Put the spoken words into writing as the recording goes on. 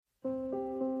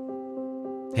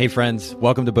Hey friends,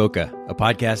 welcome to Bokeh, a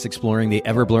podcast exploring the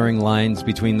ever-blurring lines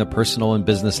between the personal and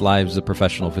business lives of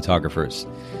professional photographers.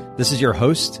 This is your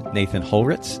host, Nathan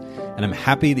Holritz, and I'm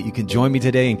happy that you can join me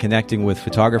today in connecting with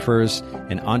photographers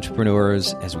and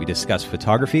entrepreneurs as we discuss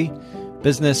photography,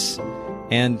 business,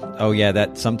 and, oh yeah,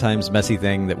 that sometimes messy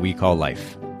thing that we call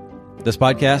life. This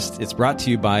podcast, it's brought to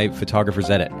you by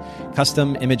Photographers Edit,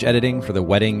 custom image editing for the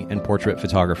wedding and portrait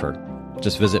photographer.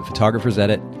 Just visit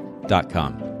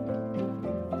photographersedit.com.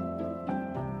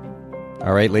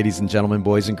 All right, ladies and gentlemen,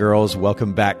 boys and girls,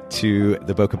 welcome back to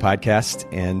the Bokeh Podcast.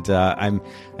 And I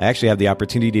actually have the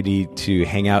opportunity to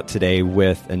hang out today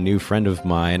with a new friend of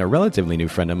mine, a relatively new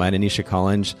friend of mine, Anisha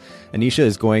Collins. Anisha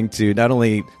is going to not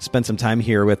only spend some time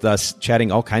here with us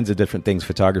chatting all kinds of different things,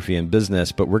 photography and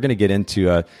business, but we're going to get into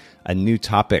a new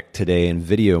topic today in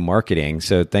video marketing.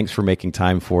 So thanks for making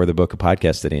time for the Bokeh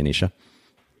Podcast today, Anisha.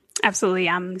 Absolutely.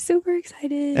 I'm super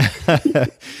excited.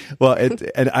 Well,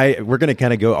 we're going to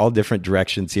kind of go all different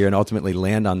directions here and ultimately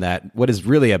land on that. What is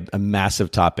really a massive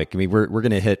topic. I mean, we're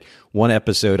going to hit one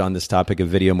episode on this topic of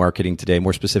video marketing today,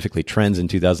 more specifically trends in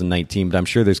 2019, but I'm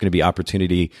sure there's going to be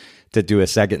opportunity to do a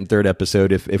second and third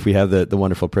episode if we have the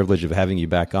wonderful privilege of having you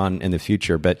back on in the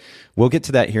future. But we'll get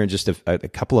to that here in just a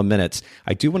couple of minutes.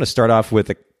 I do want to start off with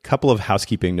a couple of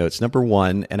housekeeping notes. Number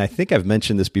one, and I think I've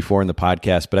mentioned this before in the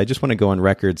podcast, but I just want to go on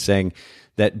record saying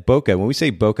that Bokeh, when we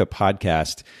say Bokeh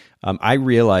Podcast, I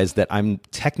realize that I'm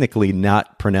technically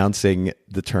not pronouncing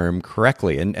the term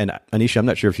correctly. And Anisha, I'm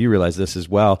not sure if you realize this as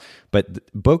well,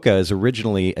 but Bokeh is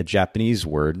originally a Japanese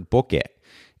word, bokeh.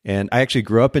 And I actually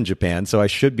grew up in Japan, so I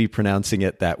should be pronouncing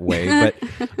it that way. But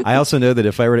I also know that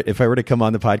if I were to come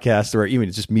on the podcast or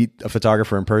even just meet a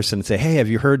photographer in person and say, "Hey, have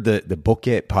you heard the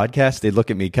Bokeh podcast?" They'd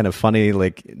look at me kind of funny,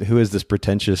 like, "Who is this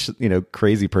pretentious,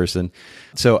 crazy person?"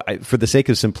 So for the sake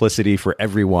of simplicity for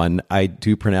everyone, I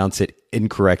do pronounce it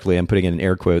incorrectly. I'm putting it in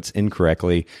air quotes,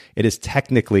 incorrectly. It is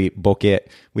technically bokeh.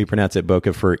 We pronounce it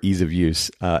bokeh for ease of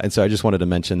use. And so I just wanted to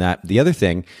mention that. The other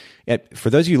thing, for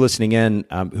those of you listening in,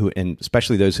 and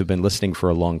especially those who've been listening for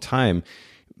a long time,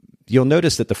 you'll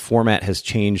notice that the format has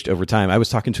changed over time. I was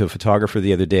talking to a photographer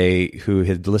the other day who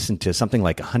had listened to something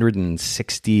like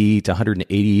 160 to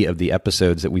 180 of the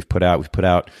episodes that we've put out. We've put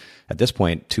out, at this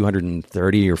point,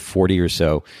 230 or 40 or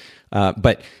so.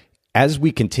 But as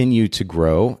we continue to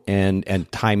grow and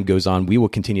time goes on, we will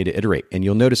continue to iterate. And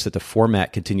you'll notice that the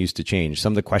format continues to change.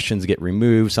 Some of the questions get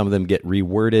removed, some of them get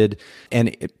reworded.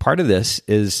 And part of this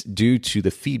is due to the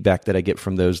feedback that I get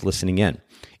from those listening in.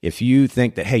 If you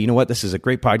think that, hey, you know what, this is a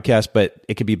great podcast, but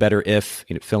it could be better if,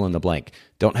 fill in the blank.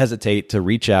 Don't hesitate to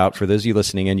reach out. For those of you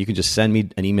listening in, you can just send me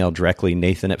an email directly,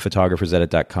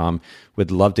 nathan@photographersedit.com.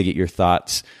 Would love to get your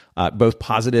thoughts, both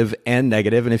positive and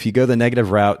negative. And if you go the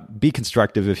negative route, be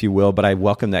constructive, if you will. But I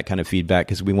welcome that kind of feedback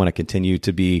because we want to continue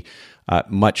to be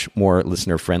much more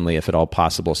listener friendly, if at all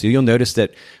possible. So you'll notice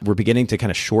that we're beginning to kind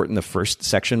of shorten the first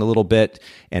section a little bit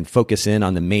and focus in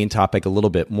on the main topic a little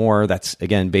bit more. That's,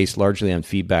 again, based largely on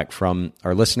feedback from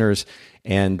our listeners,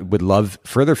 and would love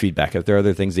further feedback if there are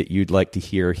other things that you'd like to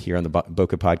hear here on the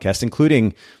Bokeh Podcast,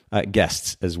 including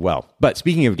guests as well. But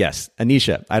speaking of guests,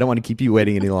 Anisha, I don't want to keep you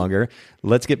waiting any longer.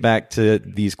 Let's get back to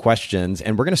these questions.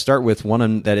 And we're going to start with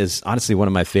one that is honestly one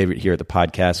of my favorite here at the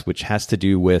podcast, which has to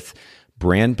do with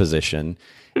brand position.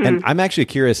 Mm-hmm. And I'm actually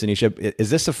curious, Anisha, is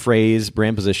this a phrase,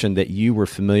 brand position, that you were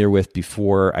familiar with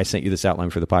before I sent you this outline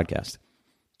for the podcast?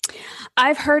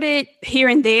 I've heard it here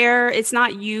and there. It's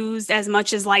not used as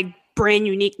much as like brand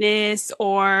uniqueness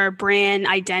or brand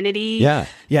identity. Yeah.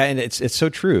 And it's so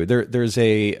true.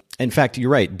 In fact, you're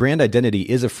right. Brand identity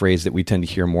is a phrase that we tend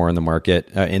to hear more in the market,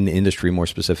 in the industry, more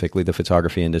specifically the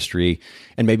photography industry,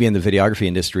 and maybe in the videography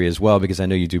industry as well, because I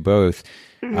know you do both.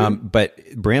 Mm-hmm.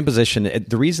 But brand position,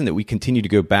 the reason that we continue to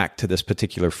go back to this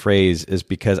particular phrase is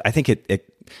because I think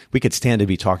we could stand to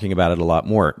be talking about it a lot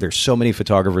more. There's so many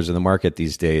photographers in the market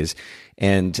these days.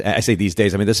 And I say these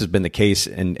days, I mean, this has been the case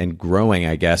and growing,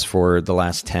 I guess, for the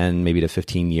last 10, maybe to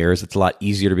 15 years. It's a lot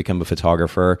easier to become a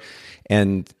photographer.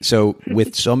 And so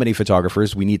with so many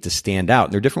photographers, we need to stand out.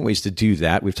 And there are different ways to do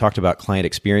that. We've talked about client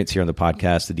experience here on the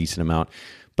podcast a decent amount.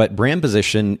 But brand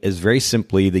position is very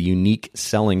simply the unique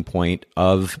selling point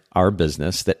of our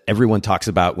business that everyone talks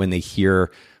about when they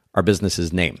hear our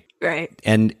business's name. Right.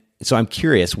 And so I'm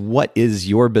curious, what is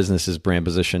your business's brand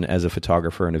position as a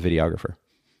photographer and a videographer?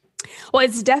 Well,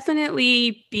 it's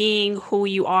definitely being who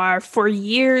you are. For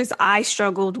years, I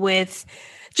struggled with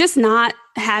just not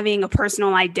having a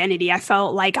personal identity. I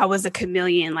felt like I was a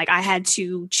chameleon. Like I had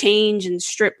to change and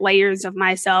strip layers of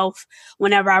myself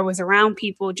whenever I was around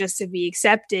people just to be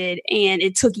accepted. And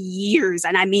it took years,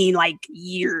 and I mean like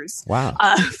years, Wow.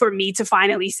 For me to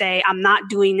finally say, I'm not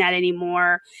doing that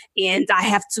anymore. And I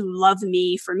have to love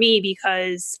me for me,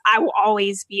 because I will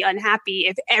always be unhappy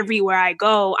if everywhere I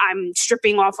go, I'm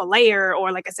stripping off a layer,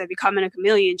 or like I said, becoming a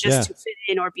chameleon just to fit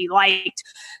in or be liked.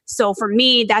 So for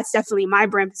me, that's definitely my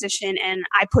brand position. And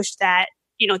I push that,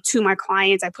 to my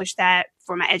clients. I push that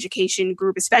for my education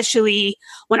group, especially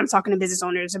when I'm talking to business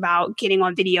owners about getting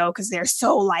on video, because they're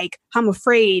so like, I'm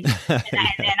afraid. And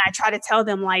I try to tell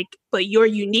them like, but your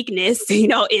uniqueness,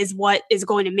 is what is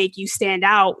going to make you stand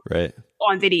out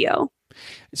on video.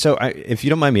 So if you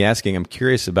don't mind me asking, I'm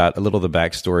curious about a little of the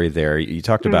backstory there. You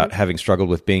talked about having struggled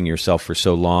with being yourself for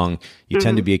so long. You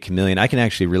tend to be a chameleon. I can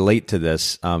actually relate to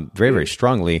this very, very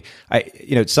strongly.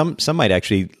 Some might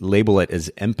actually label it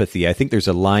as empathy. I think there's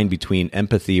a line between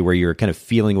empathy, where you're kind of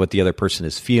feeling what the other person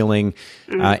is feeling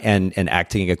and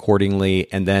acting accordingly,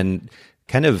 and then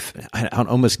kind of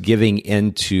almost giving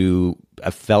into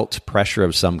a felt pressure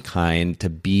of some kind to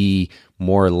be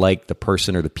more like the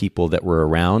person or the people that were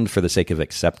around for the sake of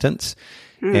acceptance.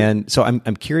 And so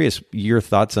I'm curious your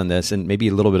thoughts on this, and maybe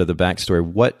a little bit of the backstory.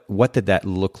 What did that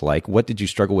look like? What did you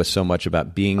struggle with so much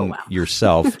about being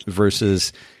yourself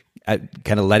versus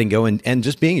kind of letting go and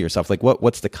just being yourself? Like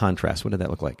what's the contrast? What did that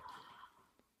look like?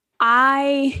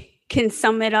 I can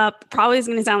sum it up. Probably is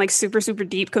going to sound like super, super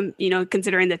deep,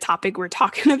 considering the topic we're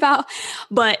talking about.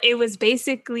 But it was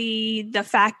basically the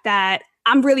fact that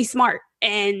I'm really smart.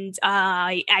 And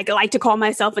I like to call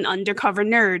myself an undercover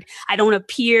nerd. I don't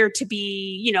appear to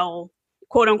be,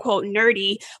 quote unquote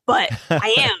nerdy, but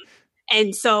I am.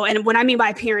 And what I mean by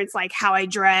appearance, like how I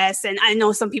dress, and I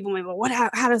know some people may go,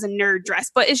 how does a nerd dress?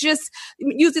 But it's just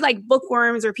usually like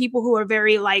bookworms or people who are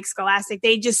very like scholastic.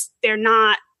 They're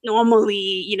not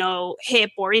normally,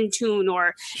 hip or in tune,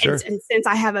 and since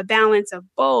I have a balance of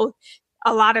both,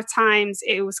 a lot of times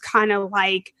it was kind of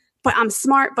like, but I'm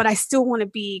smart, but I still want to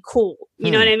be cool. You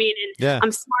know what I mean? And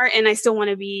I'm smart and I still want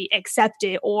to be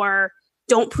accepted, or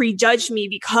don't prejudge me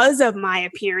because of my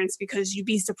appearance, because you'd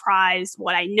be surprised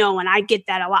what I know. And I get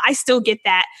that a lot. I still get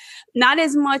that, not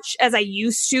as much as I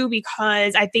used to,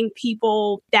 because I think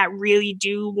people that really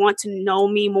do want to know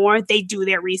me more, they do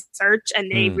their research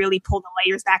and they really pull the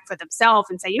layers back for themselves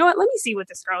and say, you know what, let me see what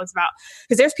this girl is about.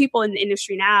 Because there's people in the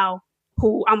industry now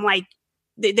who I'm like,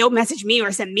 they'll message me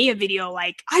or send me a video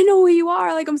like, I know who you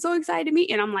are. Like, I'm so excited to meet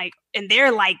you. And I'm like, and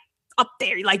they're like up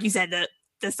there, like you said,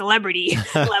 the celebrity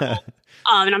level.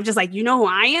 And I'm just like, you know who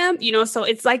I am? So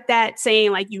it's like that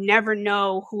saying, like, you never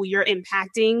know who you're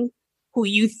impacting, who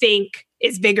you think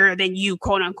is bigger than you,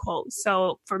 quote unquote.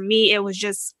 So for me, it was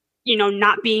just,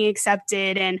 not being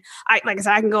accepted. And like I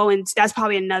said, I can go into, that's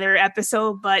probably another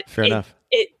episode, but fair enough.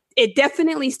 It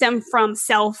definitely stemmed from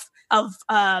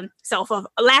a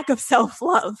lack of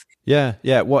self-love.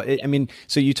 Yeah. Well,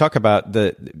 so you talk about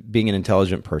being an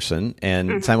intelligent person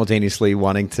and simultaneously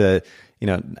wanting to,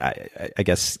 I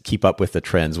guess keep up with the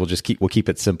trends. We'll keep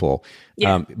it simple.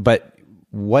 Yeah. But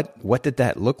what did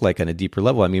that look like on a deeper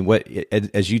level? I mean,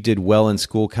 as you did well in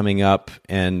school coming up,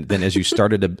 and then as you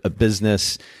started a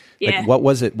business, like what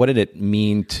was it? What did it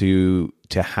mean to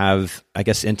have, I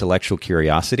guess, intellectual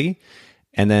curiosity?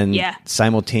 And then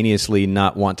simultaneously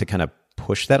not want to kind of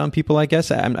push that on people, I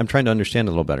guess. I'm trying to understand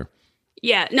a little better.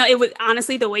 Yeah, no, it was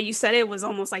honestly, the way you said it was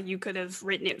almost like you could have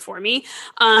written it for me.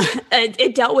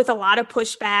 It dealt with a lot of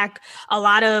pushback, a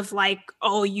lot of like,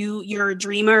 oh, you're a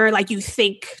dreamer, like you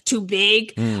think too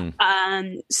big. And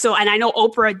I know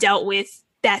Oprah dealt with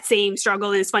that same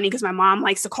struggle. And it's funny because my mom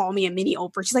likes to call me a mini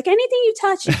Oprah. She's like, anything you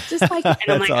touch, it's just like, and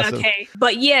I'm like, awesome. Okay.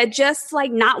 But yeah, just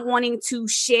like not wanting to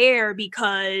share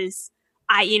because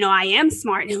I am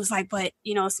smart. And it was like, but,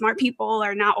 smart people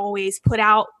are not always put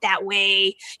out that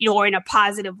way, or in a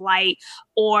positive light,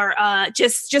 or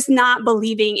just not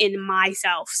believing in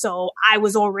myself. So I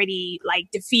was already like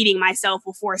defeating myself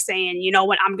before saying, you know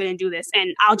what, I'm going to do this.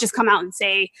 And I'll just come out and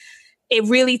say, it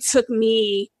really took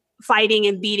me fighting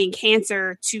and beating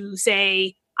cancer to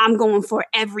say, I'm going for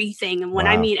everything. And when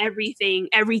I mean everything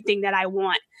that I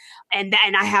want. And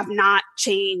I have not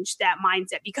changed that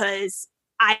mindset, because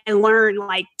I learned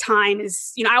like time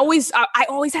is, I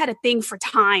always had a thing for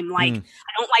time. Like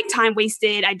I don't like time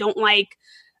wasted. I don't like,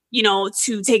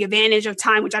 to take advantage of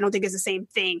time, which I don't think is the same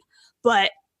thing. But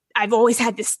I've always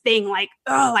had this thing like,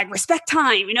 oh, like respect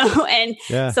time, And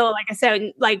so like I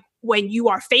said, like when you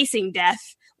are facing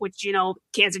death, which,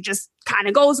 cancer just kind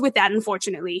of goes with that,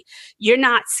 unfortunately. You're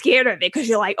not scared of it because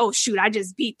you're like, oh, shoot, I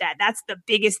just beat that. That's the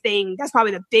biggest thing. That's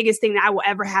probably the biggest thing that I will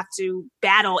ever have to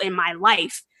battle in my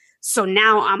life. So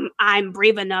now I'm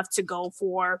brave enough to go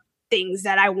for things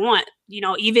that I want. You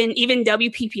know, even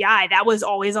WPPI, that was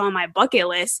always on my bucket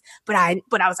list. But I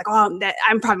was like, oh, that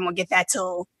I'm probably gonna get that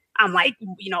till I'm like,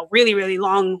 you know, really, really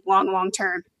long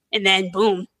term. And then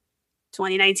boom,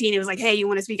 2019, it was like, hey, you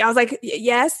want to speak? I was like,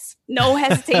 yes, no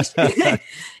hesitation,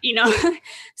 you know?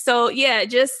 So yeah,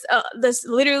 just this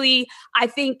literally, I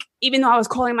think even though I was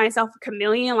calling myself a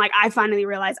chameleon, like I finally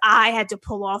realized I had to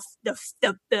pull off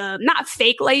the not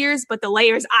fake layers, but the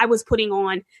layers I was putting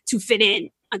on to fit in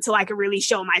until I could really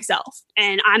show myself.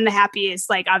 And I'm the happiest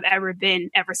like I've ever been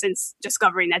ever since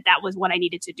discovering that was what I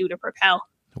needed to do to propel.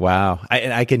 Wow.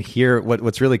 I can hear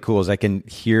what's really cool is I can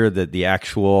hear the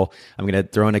actual, I'm going to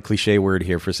throw in a cliche word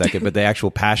here for a second, but the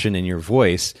actual passion in your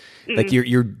voice, like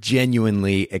you're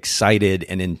genuinely excited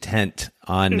and intent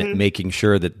on making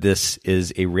sure that this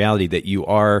is a reality that you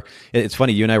are. It's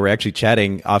funny. You and I were actually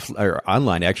chatting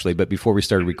online actually, but before we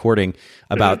started recording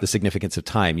about the significance of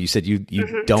time, you said you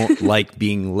don't like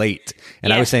being late.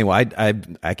 And I was saying, well,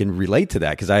 I can relate to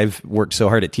that because I've worked so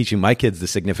hard at teaching my kids the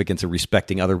significance of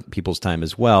respecting other people's time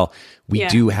as well. We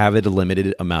do have it a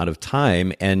limited amount of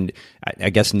time. And I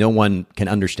guess no one can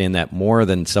understand that more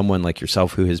than someone like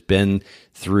yourself who has been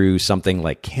through something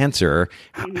like cancer.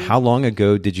 How long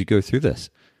ago did you go through this?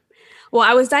 Well,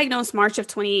 I was diagnosed March of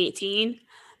 2018,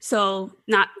 so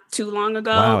not too long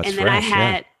ago. Wow, and then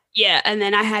fresh, and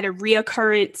then I had a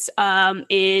reoccurrence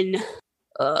in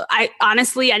I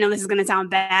honestly, I know this is going to sound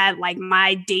bad. Like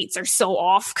my dates are so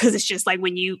off because it's just like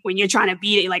when you're trying to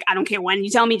beat it, like, I don't care when you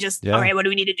tell me, just, all right, what do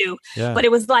we need to do? Yeah. But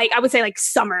it was like, I would say like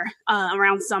summer,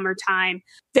 around summertime,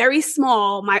 very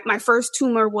small. My first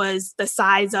tumor was the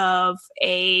size of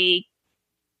a,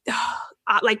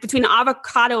 like between an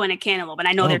avocado and a cantaloupe. And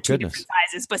I know they're two different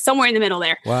sizes, but somewhere in the middle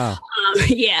there. Wow.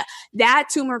 Yeah. That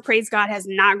tumor, praise God, has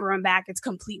not grown back. It's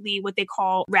completely what they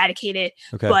call eradicated.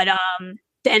 Okay. But,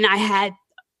 then I had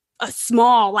a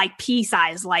small, like pea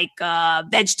size, like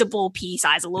vegetable pea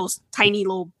size, a little tiny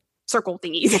little circle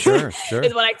thingies. Sure.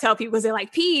 Is what I tell people because they're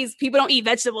like, peas, people don't eat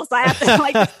vegetables. So I have to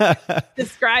like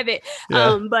describe it.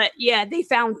 Yeah. But yeah, they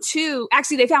found two.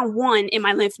 Actually, they found one in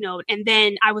my lymph node. And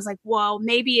then I was like, well,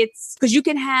 maybe it's because you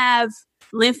can have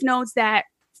lymph nodes that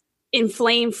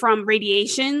inflame from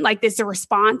radiation. Like there's a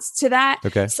response to that.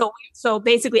 Okay. So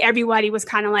basically everybody was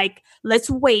kind of like, let's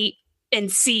wait and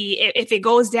see if it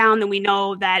goes down, then we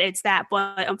know that it's that.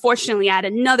 But unfortunately, I had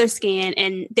another scan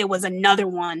and there was another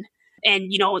one.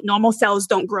 And, you know, normal cells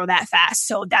don't grow that fast.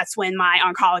 So that's when my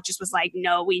oncologist was like,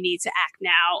 no, we need to act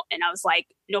now. And I was like,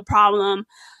 no problem.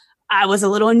 I was a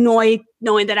little annoyed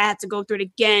knowing that I had to go through it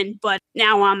again. But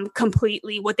now I'm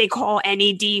completely what they call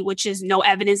NED, which is no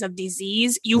evidence of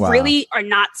disease. You really are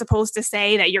not supposed to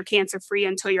say that you're cancer free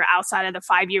until you're outside of the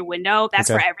 5-year window. That's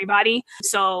for everybody.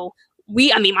 So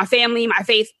my family, my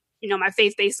faith, you know, my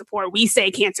faith-based support, we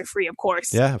say cancer-free, of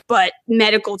course. Yeah. But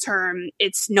medical term,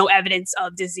 it's no evidence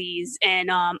of disease. And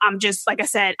I'm just, like I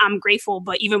said, I'm grateful,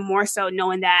 but even more so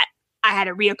knowing that I had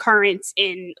a reoccurrence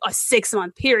in a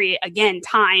 6-month period. Again,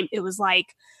 time, it was like,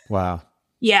 wow.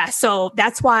 Yeah. So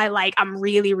that's why like I'm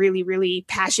really, really, really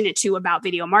passionate too about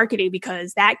video marketing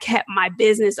because that kept my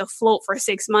business afloat for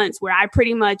 6 months where I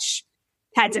pretty much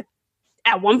had to.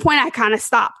 At one point, I kind of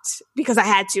stopped because I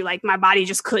had to, like, my body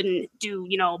just couldn't do,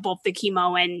 you know, both the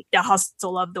chemo and the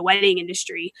hustle of the wedding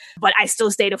industry. But I still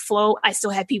stayed afloat. I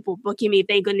still had people booking me.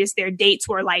 Thank goodness their dates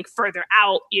were like further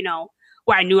out, you know,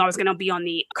 where I knew I was going to be on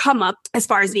the come up as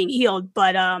far as being healed.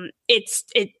 But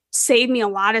it saved me a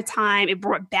lot of time. It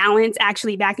brought balance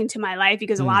actually back into my life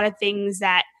because a lot of things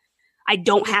that I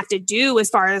don't have to do as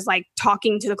far as like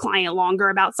talking to the client longer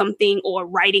about something or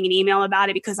writing an email about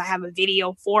it because I have a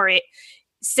video for it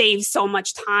saves so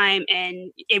much time.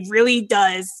 And it really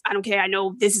does. I don't care. I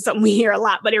know this is something we hear a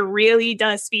lot, but it really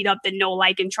does speed up the know,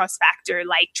 like, and trust factor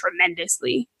like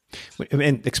tremendously.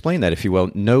 And explain that, if you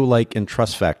will. Know, like, and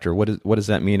trust factor. What does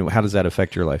that mean? How does that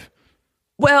affect your life?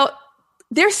 Well,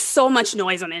 there's so much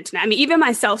noise on the internet. I mean, even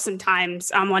myself,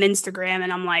 sometimes I'm on Instagram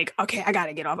and I'm like, okay, I got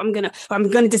to get off. I'm going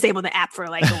to disable the app for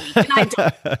like a week. And I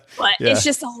don't, but it's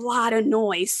just a lot of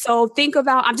noise. So think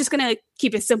about, I'm just going to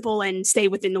keep it simple and stay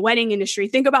within the wedding industry.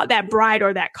 Think about that bride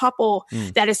or that couple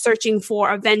that is searching for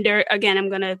a vendor. Again, I'm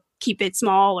going to keep it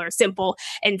small or simple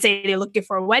and say they're looking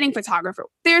for a wedding photographer.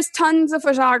 There's tons of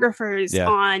photographers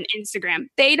on Instagram.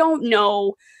 They don't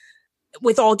know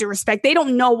with all due respect, they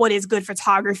don't know what is good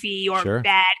photography or Sure.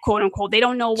 bad, quote unquote. They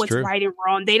don't know what's right and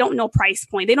wrong. They don't know price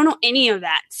point. They don't know any of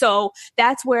that. So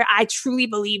that's where I truly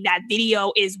believe that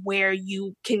video is where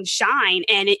you can shine,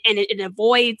 and it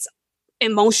avoids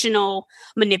emotional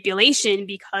manipulation,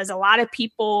 because a lot of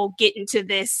people get into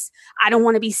this, I don't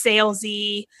want to be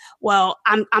salesy. Well,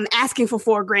 I'm asking for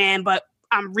 $4,000, but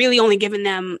I'm really only giving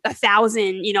them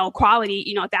 1,000,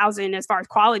 quality, 1,000 as far as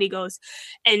quality goes.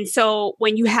 And so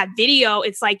when you have video,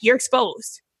 it's like you're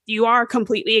exposed. You are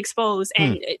completely exposed.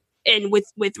 And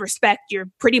with respect, you're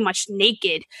pretty much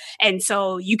naked. And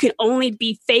so you can only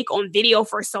be fake on video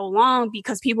for so long,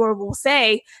 because people will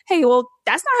say, hey, well,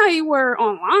 that's not how you were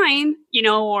online,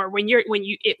 or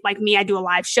like me, I do a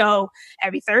live show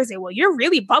every Thursday. Well, you're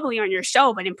really bubbly on your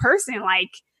show, but in person,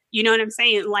 like, you know what I'm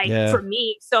saying? Like for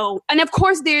me. So, and of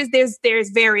course there's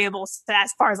variables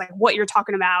as far as like what you're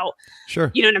talking about. Sure.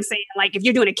 You know what I'm saying? Like if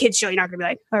you're doing a kid's show, you're not gonna be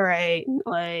like, all right,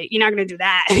 like you're not gonna do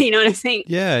that. You know what I'm saying?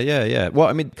 Yeah. Well,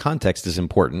 I mean, context is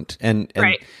important. And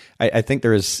right. I think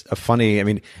there is a funny, I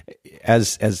mean,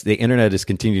 as the internet has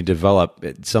continued to develop,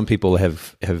 some people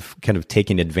have kind of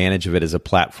taken advantage of it as a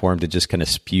platform to just kind of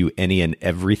spew any and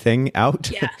everything out.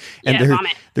 Yeah. And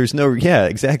there's no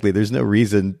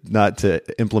reason not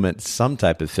to implement some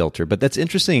type of filter. But that's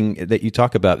interesting that you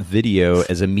talk about video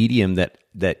as a medium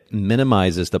that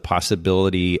minimizes the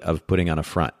possibility of putting on a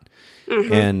front.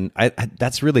 Mm-hmm. And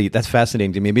that's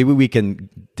fascinating to me. Maybe we can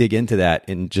dig into that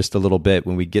in just a little bit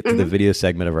when we get to the video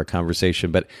segment of our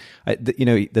conversation. But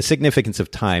the significance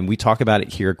of time, we talk about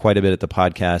it here quite a bit at the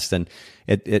podcast, and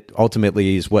it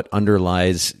ultimately is what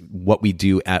underlies what we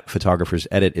do at Photographers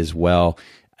Edit as well.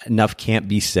 Enough can't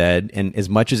be said, and as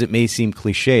much as it may seem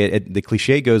cliche, the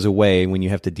cliche goes away when you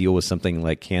have to deal with something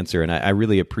like cancer. And I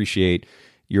really appreciate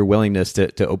your willingness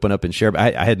to open up and share.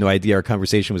 I had no idea our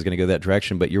conversation was going to go that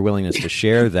direction, but your willingness to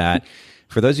share that.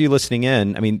 For those of you listening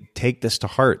in, I mean, take this to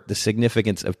heart, the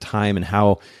significance of time and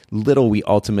how little we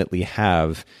ultimately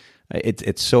have.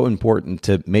 It's so important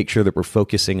to make sure that we're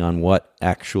focusing on what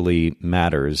actually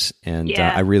matters. And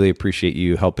I really appreciate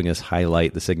you helping us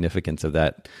highlight the significance of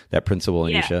that principle,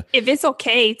 Anisha. If it's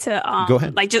okay to go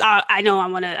ahead. Like, just I know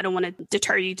I don't want to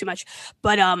deter you too much,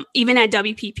 but even at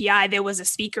WPPI there was a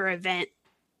speaker event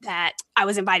that I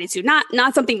was invited to,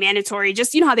 not something mandatory,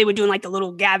 just, how they were doing like the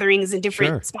little gatherings in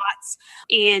different spots.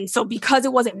 And so because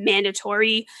it wasn't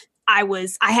mandatory, I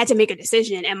had to make a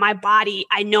decision, and my body,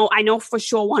 I know for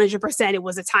sure 100% it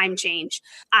was a time change.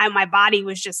 My body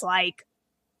was just like,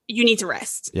 you need to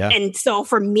rest. Yeah. And so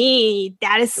for me,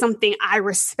 that is something I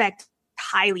respect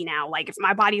highly now. Like if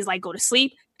my body's like, go to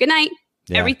sleep, good night.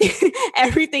 Yeah.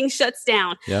 Everything shuts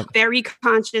down. Yep. Very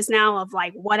conscious now of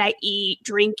like what I eat,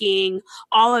 drinking,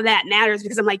 all of that matters,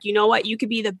 because I'm like, you know what? You could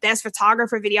be the best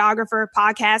photographer, videographer,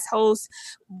 podcast host,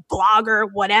 blogger,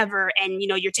 whatever. And,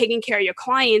 you're taking care of your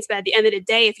clients. But at the end of the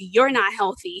day, if you're not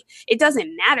healthy, it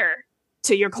doesn't matter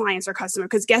to your clients or customer.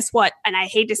 Because guess what? And I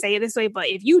hate to say it this way, but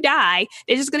if you die,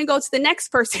 they're just going to go to the next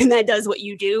person that does what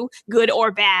you do, good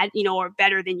or bad, or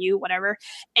better than you, whatever.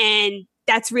 And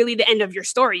that's really the end of your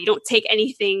story. You don't take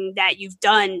anything that you've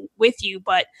done with you,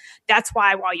 but that's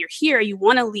why while you're here, you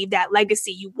want to leave that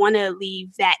legacy. You want to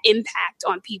leave that impact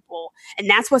on people. And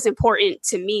that's what's important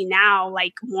to me now,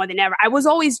 like more than ever. I was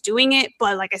always doing it,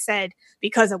 but like I said,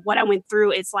 because of what I went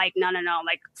through, it's like, no,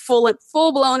 like full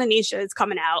blown Anisha is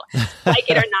coming out, like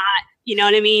it or not. You know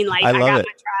what I mean? Like I got my tribe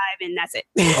and that's it.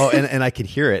 and I could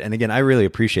hear it. And again, I really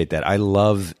appreciate that. I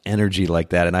love energy like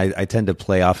that. And I tend to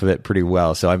play off of it pretty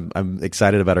well. So I'm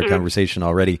excited about our conversation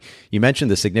already. You mentioned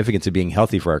the significance of being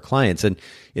healthy for our clients. And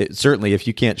certainly if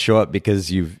you can't show up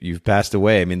because you've passed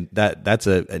away, I mean, that's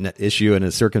an issue and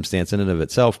a circumstance in and of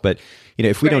itself. But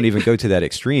if we don't even go to that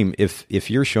extreme, if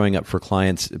you're showing up for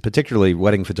clients, particularly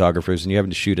wedding photographers, and you're having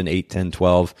to shoot an 8, 10,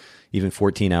 12, even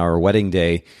 14-hour wedding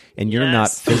day, and you're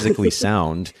not physically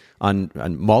sound on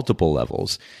multiple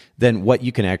levels, then what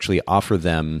you can actually offer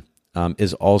them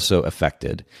is also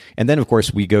affected. And then, of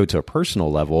course, we go to a personal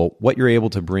level, what you're able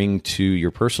to bring to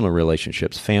your personal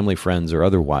relationships, family, friends, or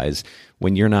otherwise,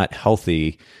 when you're not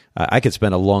healthy. I could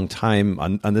spend a long time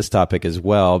on this topic as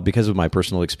well because of my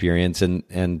personal experience.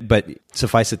 But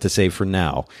suffice it to say for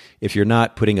now, if you're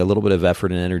not putting a little bit of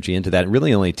effort and energy into that, it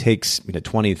really only takes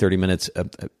 20, 30 minutes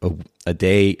a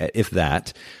day, if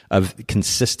that, of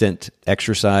consistent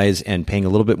exercise and paying a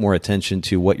little bit more attention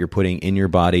to what you're putting in your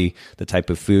body, the type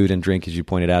of food and drink, as you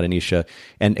pointed out, Anisha.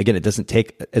 And again, it doesn't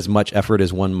take as much effort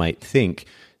as one might think.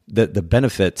 The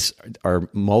benefits are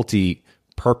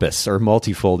multi-purpose or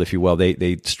multifold, if you will.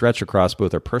 They stretch across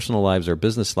both our personal lives, our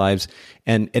business lives,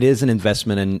 and it is an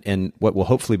investment in what will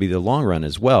hopefully be the long run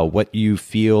as well. What you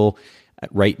feel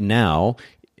right now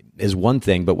is one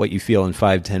thing, but what you feel in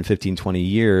 5, 10, 15, 20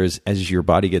 years as your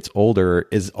body gets older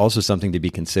is also something to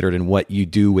be considered, and what you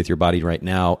do with your body right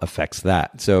now affects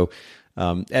that. So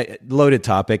loaded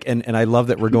topic. And I love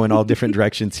that we're going all different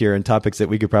directions here and topics that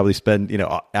we could probably spend,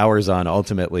 hours on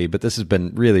ultimately, but this has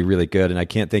been really, really good. And I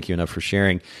can't thank you enough for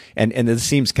sharing. And this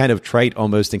seems kind of trite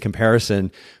almost in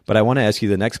comparison, but I want to ask you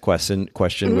the next question,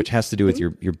 which has to do with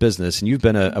your business. And you've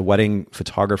been a wedding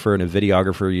photographer and a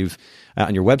videographer. You've,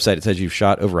 on your website, it says you've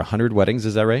shot over 100 weddings.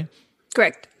 Is that right?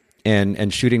 Correct.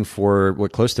 And shooting for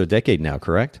close to a decade now,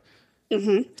 correct?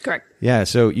 Correct. Yeah.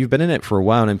 So you've been in it for a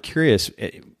while, and I'm curious,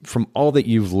 from all that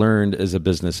you've learned as a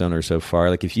business owner so far,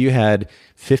 like if you had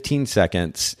 15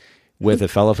 seconds with a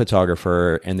fellow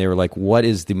photographer and they were like, what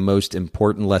is the most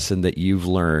important lesson that you've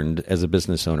learned as a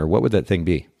business owner? What would that thing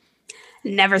be?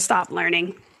 Never stop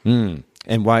learning. And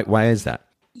why is that?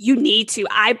 You need to.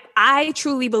 I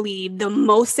truly believe the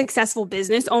most successful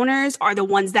business owners are the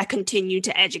ones that continue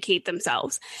to educate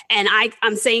themselves. And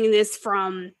I'm saying this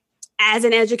from as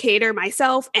an educator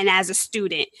myself and as a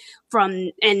student from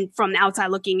the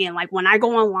outside looking in. Like when I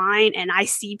go online and I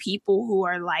see people who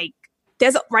are like,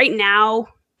 right now,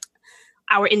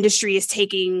 our industry is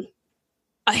taking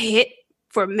a hit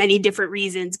for many different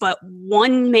reasons. But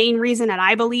one main reason that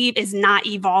I believe is not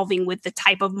evolving with the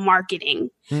type of marketing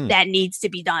that needs to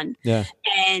be done. Yeah.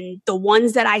 And the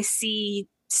ones that I see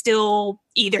still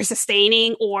either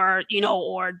sustaining or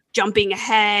jumping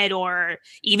ahead, or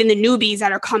even the newbies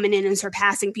that are coming in and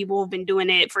surpassing people who've been doing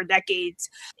it for decades.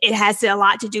 It has a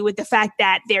lot to do with the fact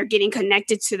that they're getting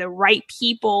connected to the right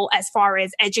people as far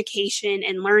as education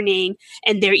and learning,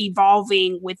 and they're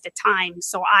evolving with the times.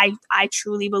 So I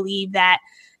truly believe that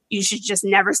you should just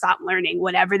never stop learning,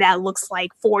 whatever that looks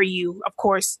like for you. Of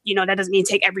course, that doesn't mean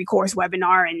take every course,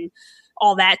 webinar, and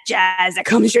all that jazz that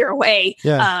comes your way.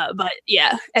 Yeah. But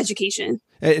yeah, education.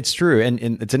 It's true. And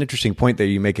it's an interesting point that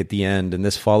you make at the end. And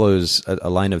this follows a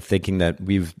line of thinking that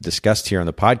we've discussed here on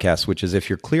the podcast, which is if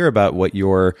you're clear about what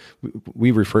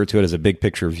we refer to it as a big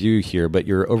picture view here, but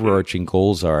your overarching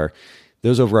goals are,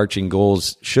 those overarching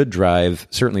goals should drive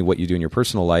certainly what you do in your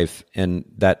personal life, and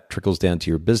that trickles down to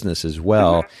your business as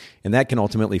well. And that can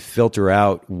ultimately filter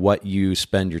out what you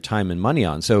spend your time and money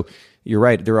on. So you're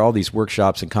right. There are all these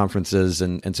workshops and conferences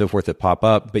and so forth that pop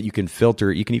up, but you can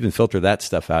even filter that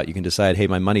stuff out. You can decide, hey,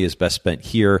 my money is best spent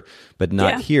here, but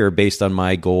not here based on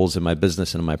my goals and my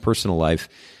business and my personal life.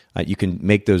 You can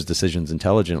make those decisions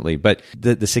intelligently. But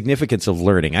the significance of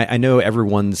learning, I know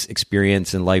everyone's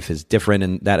experience in life is different,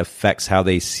 and that affects how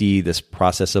they see this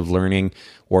process of learning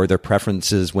or their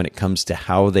preferences when it comes to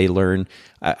how they learn.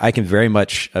 I can very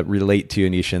much relate to you,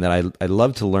 Anisha, in that I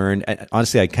love to learn.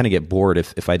 Honestly, I kind of get bored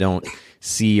if I don't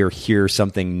see or hear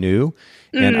something new.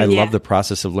 And I love the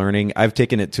process of learning. I've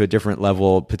taken it to a different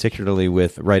level, particularly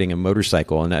with riding a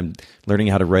motorcycle, and I'm learning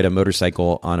how to ride a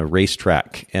motorcycle on a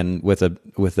racetrack, and with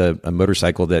a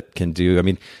motorcycle that can do. I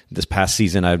mean, this past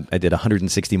season I did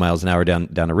 160 miles an hour down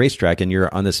a racetrack, and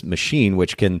you're on this machine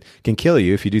which can kill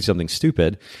you if you do something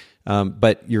stupid.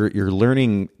 But you're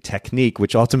learning technique,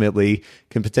 which ultimately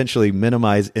can potentially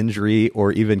minimize injury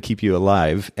or even keep you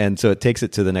alive, and so it takes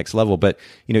it to the next level. But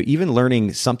even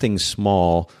learning something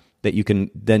small that you can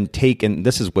then take, and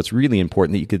this is what's really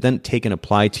important, that you could then take and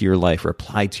apply to your life or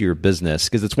apply to your business.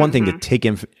 Because it's one thing to take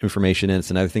information in,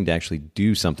 it's another thing to actually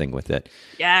do something with it.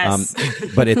 Yes.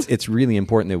 But it's really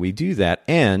important that we do that.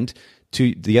 And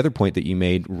to the other point that you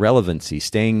made, relevancy,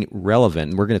 staying relevant.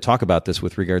 And we're going to talk about this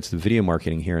with regards to video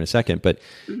marketing here in a second, but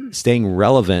staying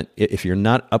relevant, if you're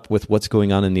not up with what's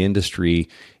going on in the industry,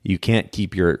 you can't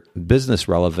keep your business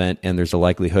relevant, and there's a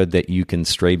likelihood that you can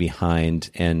stray behind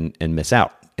and miss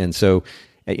out. And so,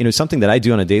 something that I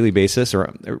do on a daily basis,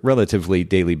 or a relatively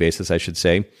daily basis, I should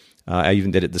say. I even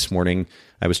did it this morning.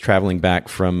 I was traveling back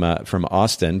from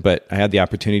Austin, but I had the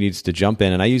opportunities to jump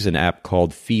in, and I use an app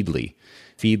called Feedly.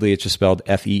 Feedly, it's just spelled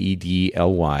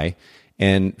Feedly.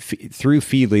 And through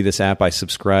Feedly, this app, I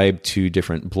subscribe to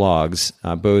different blogs,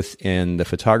 both in the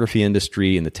photography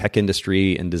industry, in the tech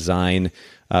industry, in design,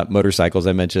 motorcycles.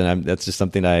 I mentioned that's just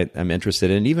something I'm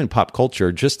interested in, and even pop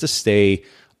culture, just to stay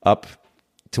up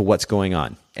to what's going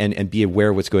on and be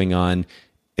aware of what's going on,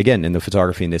 again, in the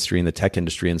photography industry, in the tech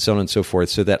industry, and so on and so forth,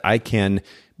 so that I can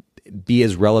be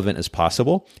as relevant as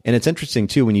possible. And it's interesting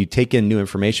too, when you take in new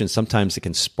information, sometimes it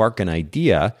can spark an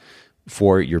idea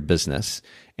for your business,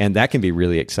 and that can be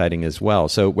really exciting as well.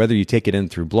 So whether you take it in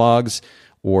through blogs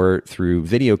or through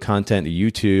video content,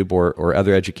 YouTube or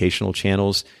other educational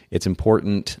channels, it's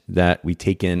important that we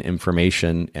take in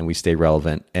information and we stay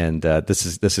relevant. And this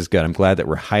is good. I'm glad that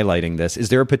we're highlighting this. Is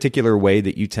there a particular way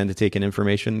that you tend to take in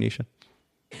information, Anisha?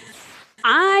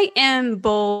 I am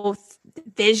both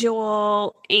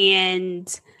visual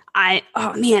and I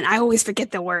always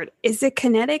forget the word. Is it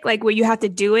kinetic? Like where you have to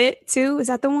do it too? Is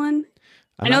that the one?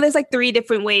 I know there's like 3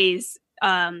 different ways.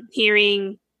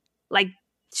 Hearing, like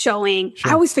showing.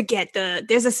 Sure. I always forget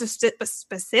there's a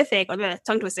specific or the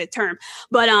tongue twisted term,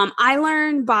 but I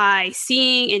learn by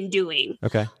seeing and doing.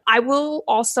 Okay. I will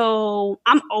also,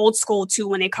 I'm old school too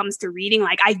when it comes to reading.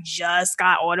 Like I just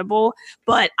got Audible,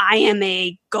 but I am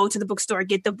a go to the bookstore,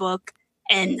 get the book,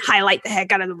 and highlight the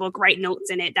heck out of the book, write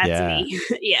notes in it. That's me.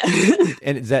 Yeah.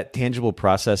 And is that tangible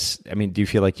process? I mean, do you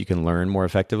feel like you can learn more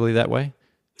effectively that way?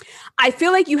 I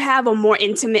feel like you have a more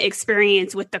intimate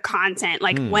experience with the content.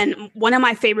 Like when one of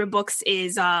my favorite books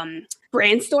is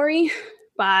Brand Story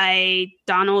by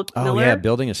Donald Miller. Oh yeah,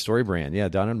 Building a Story Brand. Yeah,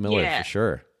 Donald Miller for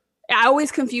sure. I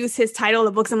always confuse his title of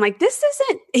the books. I'm like, this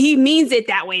isn't, he means it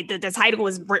that way. The title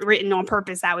was written on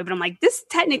purpose that way. But I'm like, this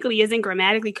technically isn't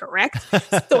grammatically correct.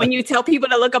 So when you tell people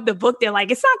to look up the book, they're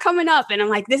like, it's not coming up. And I'm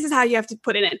like, this is how you have to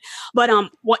put it in. But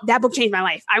that book changed my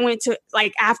life. I went to,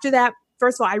 like, after that,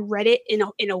 first of all, I read it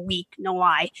in a week, no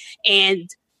lie. And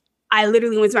I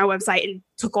literally went to my website and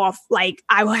took off, like,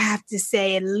 I would have to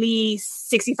say at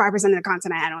least 65% of the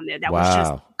content I had on there. That was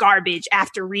just garbage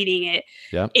after reading it.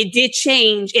 Yep. It did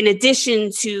change in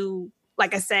addition to,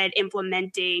 like I said,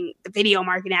 implementing the video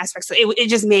marketing aspect. So it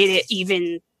just made it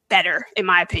even better, in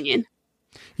my opinion.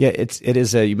 Yeah, it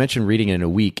is. You mentioned reading it in a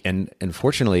week, and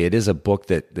fortunately, it is a book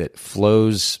that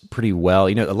flows pretty well.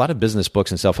 You know, a lot of business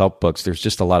books and self-help books, there's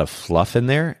just a lot of fluff in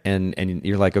there, and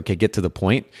you're like, okay, get to the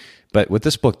point. But with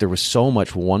this book, there was so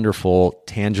much wonderful,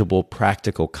 tangible,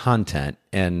 practical content.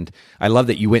 And I love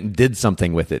that you went and did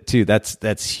something with it too.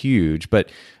 That's huge.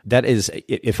 But that is,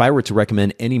 if I were to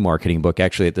recommend any marketing book,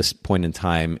 actually at this point in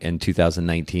time in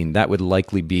 2019, that would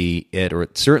likely be it, or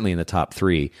certainly in the top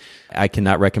 3. I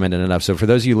cannot recommend it enough. So for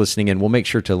those of you listening in, we'll make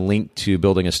sure to link to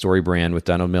Building a Story Brand with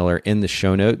Donald Miller in the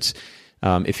show notes.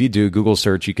 If you do Google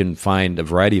search, you can find a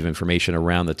variety of information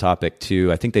around the topic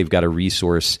too. I think they've got a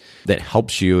resource that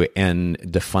helps you in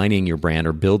defining your brand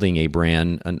or building a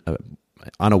brand on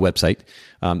a website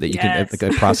that you can,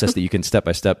 a process that you can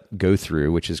step-by-step go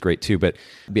through, which is great too. But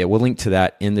yeah, we'll link to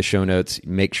that in the show notes.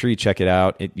 Make sure you check it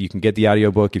out. You can get the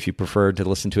audiobook if you prefer to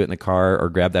listen to it in the car, or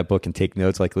grab that book and take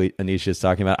notes like Anisha is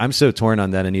talking about. I'm so torn on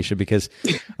that, Anisha, because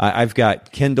I've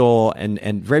got Kindle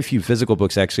and very few physical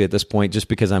books actually at this point, just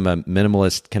because I'm a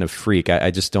minimalist kind of freak.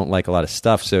 I just don't like a lot of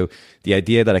stuff. So the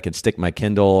idea that I could stick my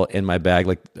Kindle in my bag,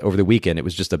 like over the weekend, it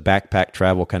was just a backpack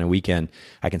travel kind of weekend.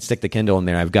 I can stick the Kindle in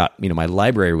there. I've got, my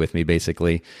library with me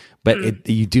basically, but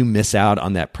you do miss out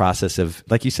on that process of,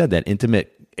 like you said, that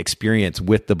intimate experience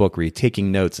with the book where you're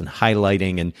taking notes and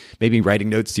highlighting and maybe writing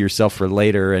notes to yourself for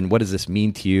later. And what does this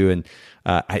mean to you? And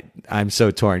I'm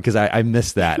so torn because I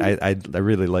miss that. I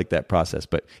really like that process.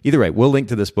 But either way, we'll link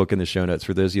to this book in the show notes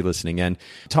for those of you listening in.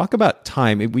 Talk about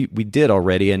time. We did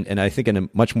already, and I think in a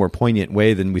much more poignant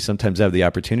way than we sometimes have the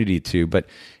opportunity to. But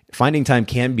finding time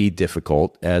can be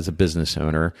difficult as a business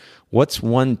owner. What's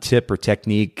one tip or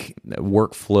technique,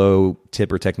 workflow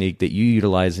tip or technique that you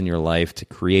utilize in your life to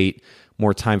create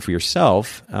more time for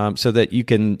yourself so that you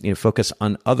can focus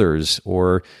on others,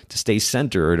 or to stay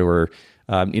centered, or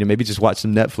maybe just watch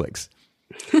some Netflix?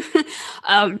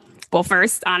 Well,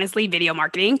 first, honestly, video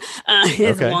marketing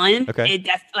is one. Okay.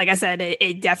 Like I said,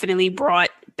 it definitely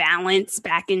brought balance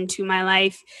back into my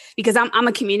life because I'm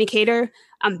a communicator.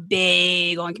 I'm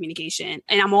big on communication,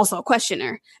 and I'm also a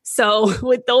questioner. So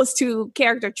with those 2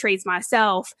 character traits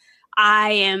myself,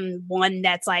 I am one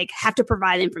that's like, have to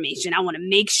provide information. I want to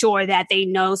make sure that they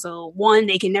know. So 1,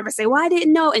 they can never say, well, I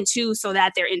didn't know. And 2, so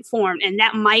that they're informed. And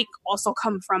that might also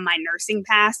come from my nursing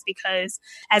past, because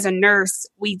as a nurse,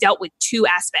 we dealt with 2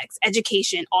 aspects,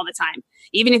 education all the time.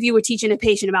 Even if you were teaching a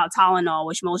patient about Tylenol,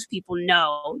 which most people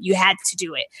know, you had to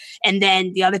do it. And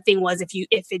then the other thing was, if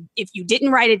you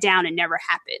didn't write it down, it never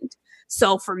happened.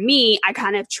 So for me, I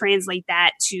kind of translate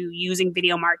that to using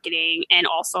video marketing and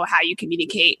also how you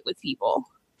communicate with people.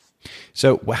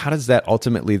 So how does that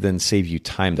ultimately then save you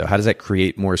time, though? How does that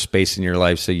create more space in your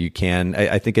life so you can,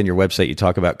 I think in your website, you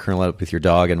talk about curling up with your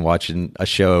dog and watching a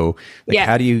show.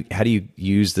 How do you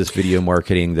use this video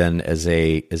marketing then as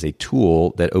a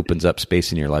tool that opens up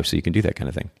space in your life so you can do that kind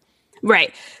of thing?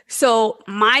 Right. So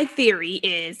my theory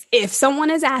is, if someone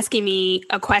is asking me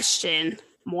a question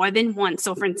more than once.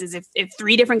 So for instance, if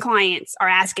 3 different clients are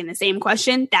asking the same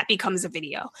question, that becomes a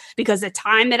video, because the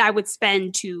time that I would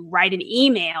spend to write an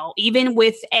email, even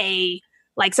with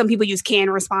like some people use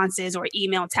canned responses or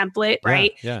email template,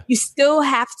 right? Yeah. You still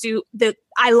have to,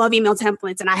 I love email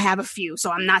templates and I have a few, so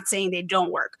I'm not saying they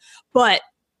don't work, but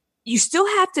you still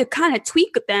have to kind of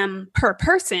tweak them per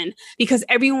person because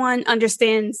everyone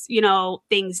understands,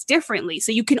 things differently.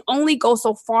 So you can only go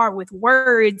so far with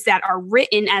words that are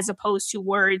written as opposed to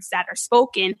words that are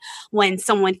spoken when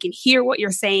someone can hear what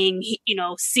you're saying,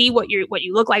 see what you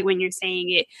look like when you're saying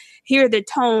it, hear the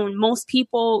tone. Most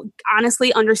people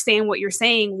honestly understand what you're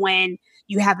saying when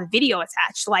you have a video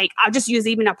attached. Like I'll just use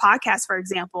even a podcast, for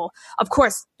example. Of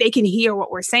course, they can hear what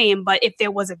we're saying, but if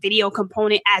there was a video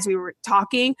component as we were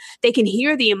talking, they can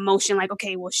hear the emotion like,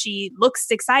 okay, well, she looks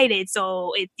excited.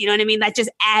 So you know what I mean? That just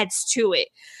adds to it.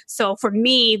 So for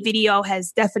me, video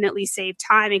has definitely saved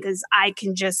time because I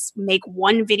can just make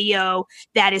one video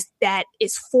that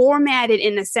is formatted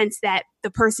in the sense that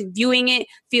the person viewing it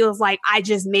feels like I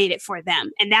just made it for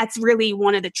them. And that's really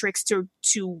one of the tricks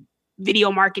to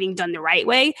video marketing done the right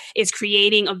way, is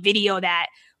creating a video that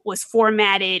was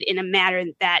formatted in a manner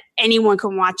that anyone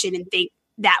can watch it and think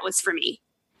that was for me,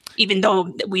 even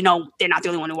though we know they're not the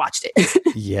only one who watched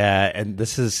it. Yeah. And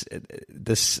this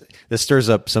stirs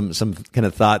up some kind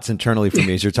of thoughts internally for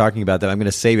me as you're talking about that. I'm going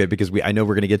to save it because I know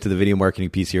we're going to get to the video marketing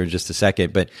piece here in just a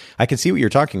second, but I can see what you're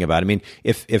talking about. I mean,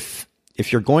 if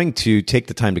you're going to take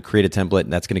the time to create a template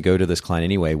and that's going to go to this client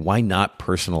anyway, why not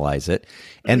personalize it?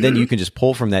 And then you can just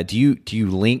pull from that. Do you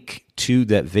link to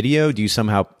that video? Do you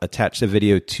somehow attach the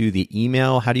video to the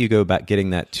email? How do you go about getting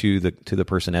that to the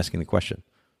person asking the question?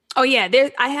 Oh yeah,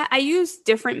 I use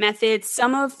different methods.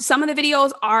 Some of the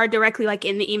videos are directly like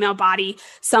in the email body.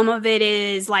 Some of it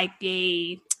is like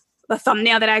the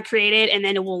thumbnail that I created, and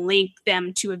then it will link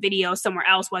them to a video somewhere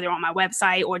else, whether on my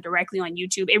website or directly on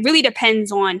YouTube. It really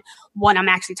depends on what I'm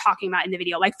actually talking about in the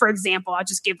video. Like, for example, I'll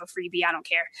just give a freebie. I don't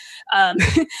care.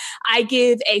 I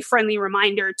give a friendly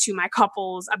reminder to my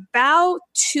couples about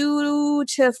 2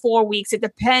 to 4 weeks. It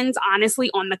depends,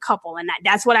 honestly, on the couple. And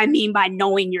that's what I mean by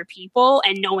knowing your people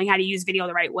and knowing how to use video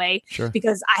the right way. Sure.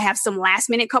 Because I have some last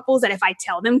minute couples that if I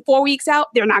tell them 4 weeks out,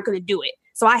 they're not going to do it.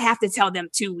 So I have to tell them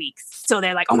 2 weeks. So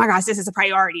they're like, oh my gosh, this is a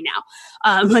priority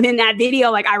now. But in that video,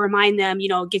 like I remind them,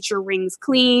 get your rings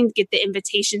cleaned, get the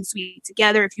invitation suite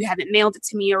together. If you haven't mailed it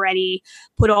to me already,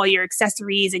 put all your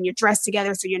accessories and your dress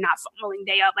together so you're not fumbling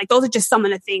day up. Like those are just some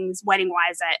of the things wedding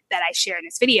wise that I share in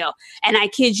this video. And I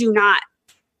kid you not,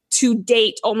 to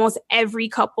date, almost every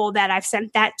couple that I've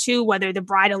sent that to, whether the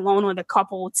bride alone or the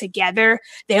couple together,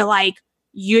 they're like,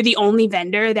 you're the only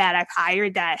vendor that I've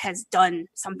hired that has done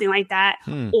something like that.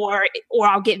 Or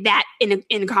I'll get that in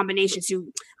a combination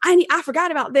to, I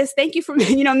forgot about this. Thank you for,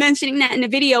 mentioning that in the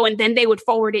video. And then they would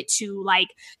forward it to like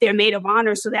their maid of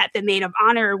honor so that the maid of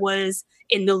honor was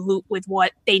in the loop with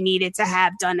what they needed to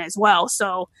have done as well.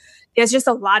 So there's just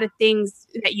a lot of things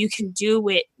that you can do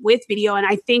with video. And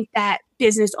I think that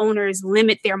business owners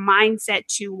limit their mindset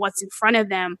to what's in front of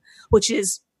them, which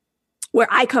is where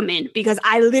I come in, because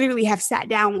I literally have sat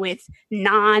down with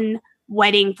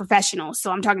non-wedding professionals.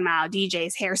 So I'm talking about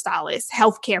DJs, hairstylists,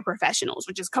 healthcare professionals,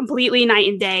 which is completely night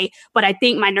and day. But I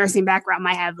think my nursing background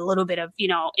might have a little bit of,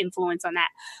 influence on that.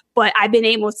 But I've been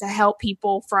able to help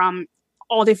people from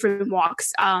all different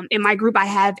walks. In my group, I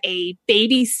have a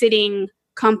babysitting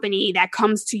company that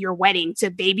comes to your wedding to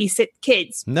babysit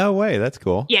kids. No way. That's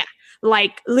cool. Yeah.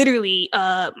 Like literally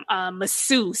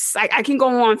masseuse. I can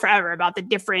go on forever about the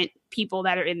different people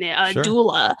that are in there, Sure.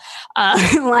 doula,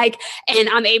 and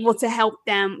I'm able to help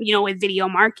them, with video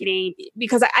marketing,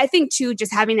 because I think too,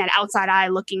 just having that outside eye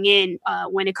looking in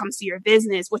when it comes to your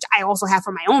business, which I also have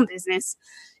for my own business,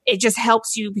 it just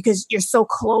helps you because you're so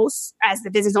close as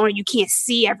the business owner, you can't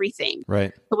see everything.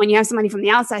 Right. But when you have somebody from the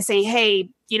outside saying, hey,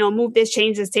 move this,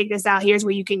 change this, take this out, here's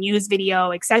where you can use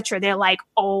video, etc., they're like,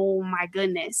 oh my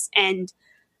goodness. And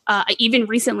even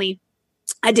recently,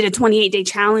 I did a 28-day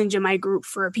challenge in my group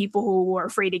for people who were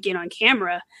afraid to get on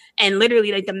camera. And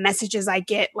literally like the messages I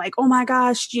get like, oh my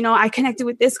gosh, I connected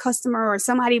with this customer or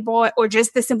somebody bought, or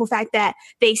just the simple fact that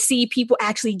they see people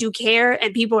actually do care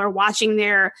and people are watching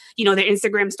their, their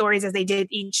Instagram stories as they did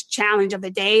each challenge of the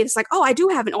day. It's like, oh, I do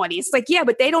have an audience. It's like, yeah,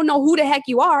 but they don't know who the heck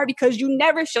you are because you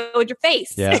never showed your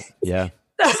face. Yeah. Yeah.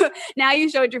 So now you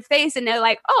showed your face and they're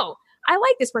like, oh, I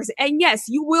like this person. And yes,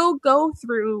 you will go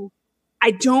through, I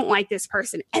don't like this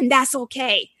person. And that's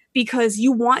okay because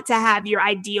you want to have your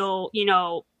ideal,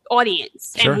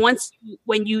 audience. Sure. And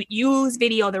when you use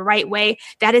video the right way,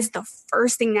 that is the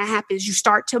first thing that happens. You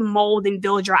start to mold and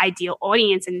build your ideal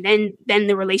audience. And then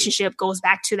the relationship goes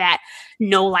back to that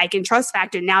know, like, and trust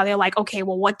factor. Now they're like, okay,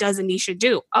 well, what does Anisha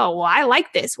do? Oh, well, I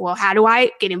like this. Well, how do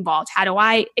I get involved? How do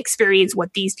I experience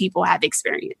what these people have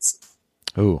experienced?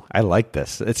 Oh, I like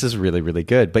this. This is really, really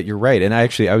good. But you're right. And I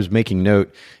was making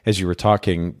note as you were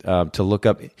talking to look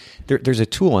up. There's a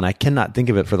tool, and I cannot think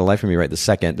of it for the life of me right this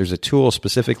second. There's a tool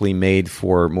specifically made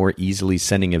for more easily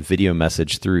sending a video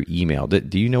message through email.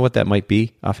 Do you know what that might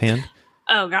be offhand?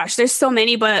 Oh gosh, there's so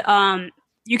many, but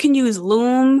you can use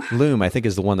Loom. Loom, I think,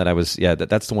 is the one that I was. Yeah,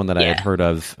 that's the one that I had heard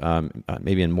of,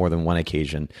 maybe on more than one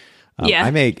occasion.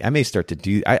 I may start to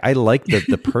do. I like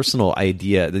the personal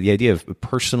idea, the idea of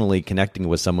personally connecting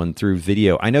with someone through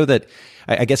video. I know that.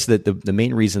 I guess that the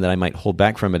main reason that I might hold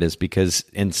back from it is because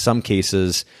in some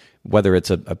cases, whether it's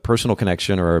a personal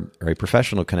connection or a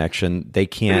professional connection, they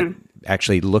can't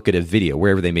actually look at a video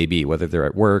wherever they may be, whether they're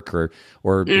at work or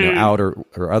out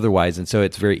or otherwise. And so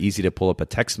it's very easy to pull up a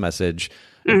text message,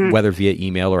 whether via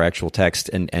email or actual text,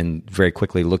 and very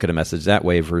quickly look at a message that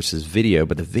way versus video.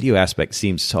 But the video aspect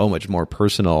seems so much more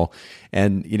personal,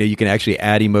 and you can actually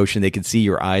add emotion. They can see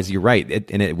your eyes. You're right,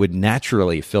 and it would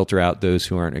naturally filter out those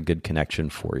who aren't a good connection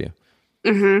for you.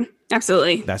 Mm-hmm.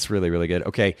 Absolutely. That's really, really good.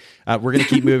 Okay. We're going to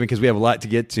keep moving because we have a lot to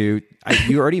get to.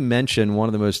 You already mentioned one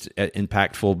of the most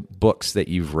impactful books that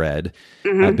you've read,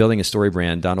 Building a Story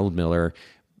Brand, Donald Miller.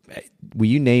 Will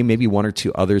you name maybe one or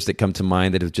two others that come to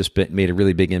mind that have just made a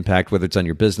really big impact, whether it's on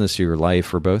your business or your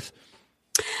life or both?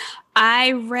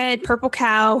 I read Purple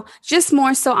Cow, just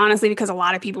more so honestly because a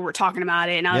lot of people were talking about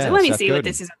it, and I was like, let me see what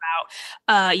this is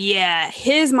about.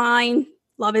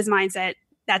 Love his mindset.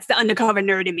 That's the undercover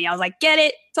nerd in me. I was like, get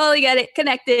it, totally get it,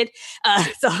 connected.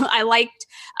 So I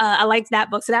liked that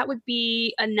book. So that would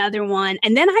be another one.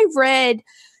 And then I read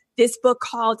this book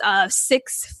called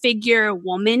Six Figure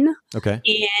Woman. Okay.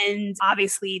 And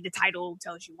obviously the title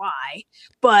tells you why,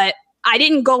 but I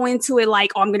didn't go into it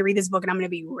like, oh, I'm going to read this book and I'm going to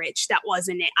be rich. That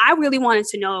wasn't it. I really wanted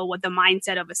to know what the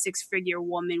mindset of a six-figure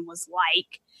woman was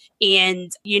like,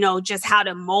 and, just how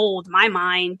to mold my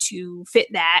mind to fit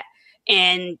that.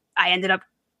 And I ended up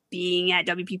being at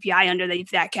WPPI under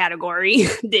that category.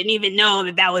 Didn't even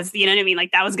know that was,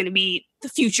 like that was going to be the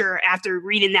future after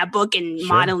reading that book and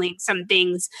modeling some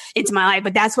things into my life.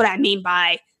 But that's what I mean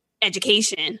by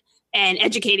education and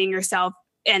educating yourself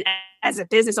and as a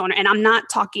business owner. And I'm not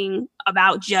talking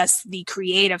about just the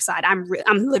creative side. I'm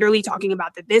literally talking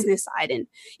about the business side. And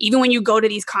even when you go to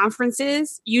these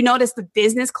conferences, you notice the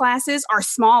business classes are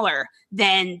smaller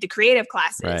than the creative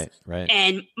classes. Right.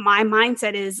 And my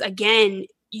mindset is, again,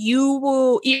 you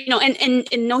will, and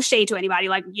no shade to anybody,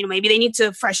 like, maybe they need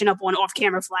to freshen up on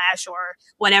off-camera flash or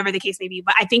whatever the case may be.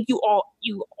 But I think you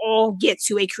all get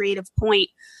to a creative point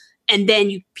and then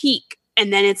you peak.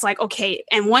 And then it's like, okay.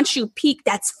 And once you peak,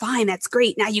 that's fine. That's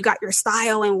great. Now you got your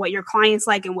style and what your clients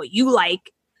like and what you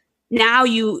like. Now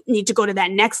you need to go to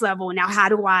that next level. Now, how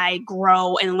do I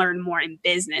grow and learn more in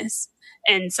business?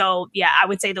 And so, yeah, I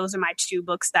would say those are my two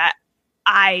books that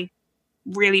I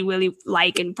really, really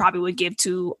like and probably would give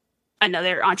to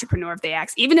another entrepreneur if they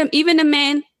ask. Even a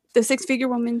man, the six-figure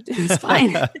woman is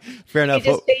fine. Fair enough.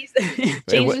 Just change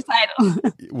the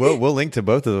title. We'll link to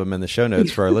both of them in the show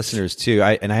notes for our listeners too.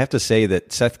 I have to say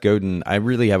that Seth Godin, I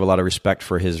really have a lot of respect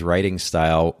for his writing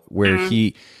style, where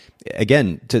he,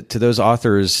 again, to those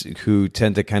authors who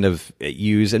tend to kind of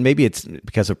use, and maybe it's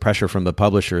because of pressure from the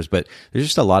publishers, but there's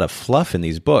just a lot of fluff in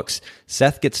these books.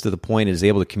 Seth gets to the point and is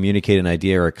able to communicate an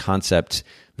idea or a concept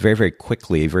very, very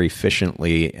quickly, very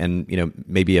efficiently, and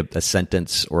maybe a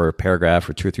sentence or a paragraph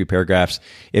or two or three paragraphs.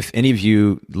 If any of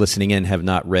you listening in have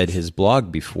not read his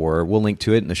blog before, we'll link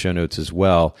to it in the show notes as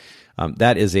well.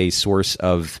 That is a source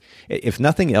of, if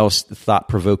nothing else,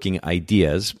 thought-provoking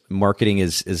ideas. Marketing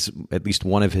is at least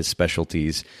one of his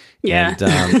specialties. Yeah.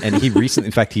 And he recently,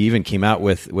 in fact, he even came out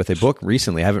with a book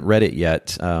recently. I haven't read it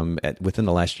yet, within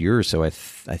the last year or so, I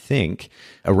think,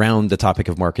 around the topic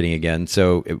of marketing again.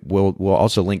 So we'll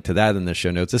also link to that in the show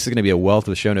notes. This is going to be a wealth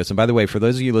of show notes. And by the way, for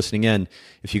those of you listening in,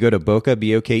 if you go to Bokeh,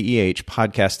 BOKEH,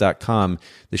 podcast.com,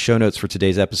 the show notes for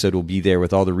today's episode will be there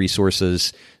with all the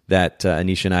resources that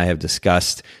Anisha and I have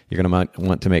discussed. You're going to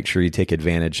want to make sure you take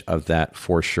advantage of that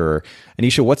for sure.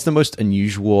 Anisha, what's the most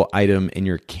unusual item in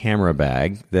your camera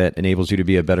bag that enables you to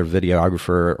be a better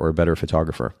videographer or a better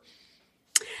photographer?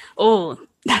 Oh,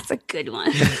 that's a good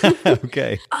one.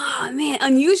 Okay. Oh, man.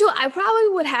 Unusual. I probably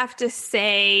would have to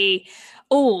say,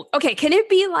 okay. Can it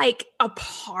be like a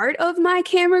part of my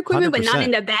camera equipment, 100%. but not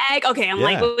in the bag? Okay. I'm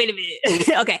like, wait a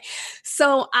minute. Okay.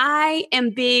 So I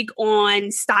am big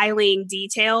on styling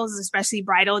details, especially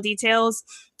bridal details.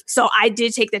 So I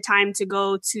did take the time to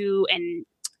go to an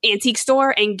antique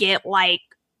store and get like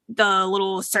the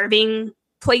little serving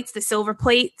plates, the silver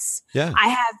plates. Yeah. I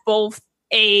have both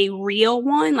a real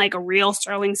one, like a real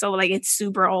sterling silver, like it's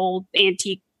super old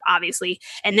antique obviously.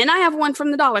 And then I have one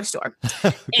from the dollar store.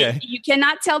 Okay. And you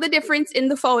cannot tell the difference in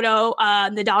the photo.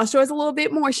 The dollar store is a little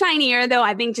bit more shinier, though,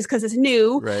 I think just because it's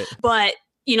new. Right. But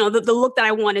the look that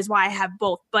I want is why I have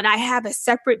both. But I have a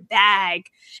separate bag.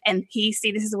 And this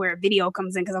is where a video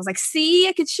comes in, because I was like, see,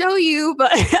 I could show you,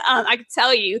 but I could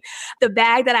tell you the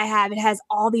bag that I have, it has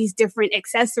all these different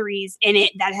accessories in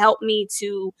it that help me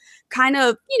to kind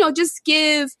of, just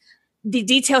give the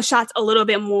detail shots a little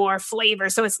bit more flavor.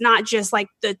 So it's not just like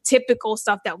the typical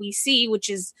stuff that we see, which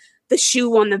is the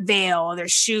shoe on the veil, their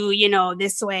shoe,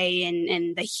 this way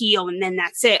and the heel, and then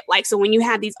that's it. Like, so when you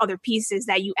have these other pieces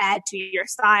that you add to your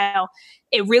style,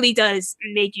 it really does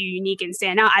make you unique and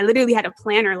stand out. I literally had a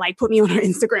planner like put me on her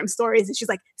Instagram stories, and she's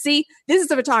like, see, this is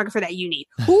the photographer that you need.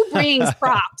 Who brings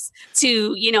props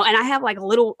to, and I have like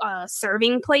little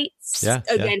serving plates,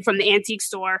 from the antique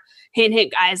store. Hint,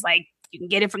 hint, guys, like you can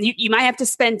get it from, you might have to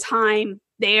spend time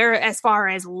there as far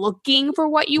as looking for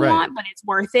what you want, but it's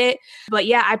worth it. But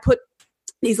yeah, I put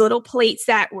these little plates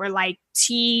that were like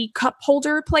tea cup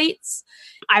holder plates.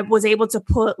 I was able to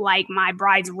put like my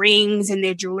bride's rings and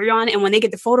their jewelry on. And when they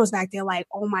get the photos back, they're like,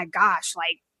 oh my gosh,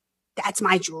 like that's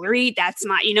my jewelry. That's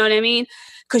my, you know what I mean?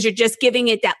 Because you're just giving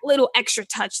it that little extra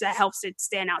touch that helps it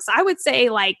stand out. So I would say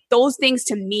like those things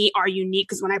to me are unique,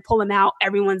 because when I pull them out,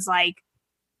 everyone's like,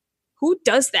 who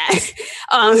does that?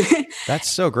 That's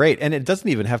so great. And it doesn't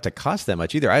even have to cost that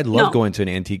much either. I love going to an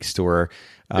antique store.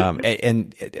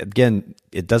 And again,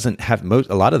 it doesn't have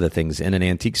a lot of the things in an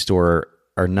antique store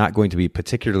are not going to be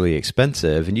particularly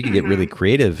expensive, and you can get really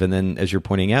creative. And then, as you're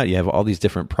pointing out, you have all these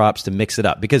different props to mix it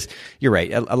up, because you're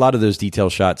right. A lot of those detail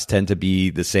shots tend to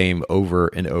be the same over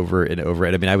and over and over.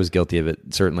 And I mean, I was guilty of it,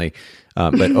 certainly,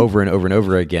 but over and over and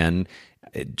over again.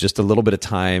 Just a little bit of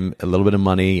time, a little bit of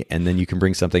money, and then you can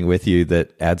bring something with you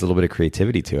that adds a little bit of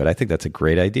creativity to it. I think that's a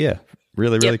great idea.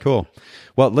 Really, really cool.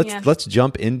 Well, let's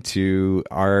jump into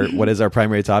what is our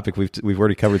primary topic. We've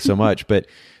already covered so much, but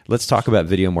let's talk about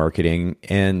video marketing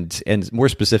and more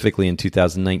specifically in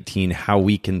 2019, how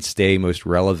we can stay most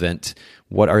relevant.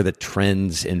 What are the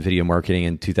trends in video marketing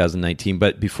in 2019?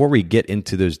 But before we get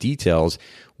into those details,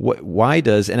 why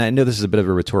does, and I know this is a bit of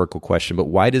a rhetorical question, but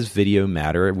why does video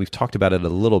matter? We've talked about it a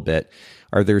little bit.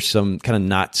 Are there some kind of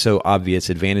not so obvious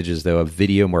advantages, though, of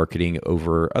video marketing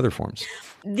over other forms?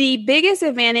 The biggest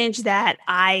advantage that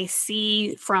I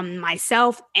see from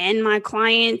myself and my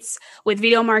clients with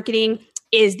video marketing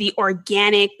is the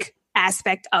organic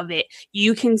aspect of it.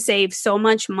 You can save so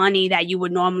much money that you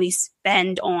would normally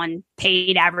spend on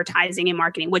paid advertising and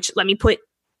marketing, which, let me put,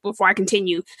 before I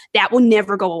continue, that will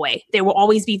never go away. There will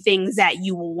always be things that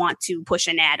you will want to push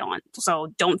an ad on.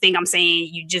 So don't think I'm saying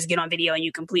you just get on video and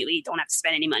you completely don't have to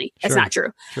spend any money. That's not true.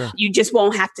 Sure. You just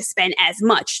won't have to spend as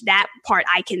much. That part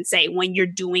I can say when you're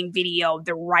doing video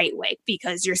the right way,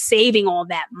 because you're saving all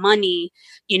that money,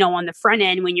 on the front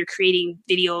end when you're creating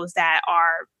videos that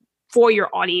are for your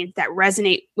audience, that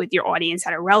resonate with your audience,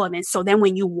 that are relevant. So then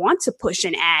when you want to push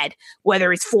an ad,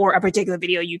 whether it's for a particular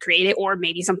video you created or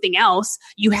maybe something else,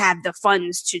 you have the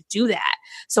funds to do that.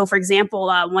 So for example,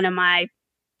 one of my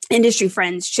industry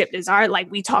friends, Chip Nazar,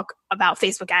 like we talk about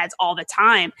Facebook ads all the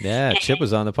time. Yeah, Chip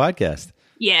was on the podcast.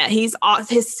 Yeah, his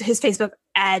Facebook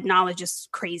ad knowledge is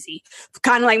crazy.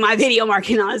 Kind of like my video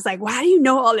marketing knowledge. Like, why do you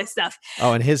know all this stuff?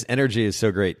 Oh, and his energy is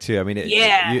so great too. I mean,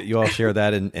 you all share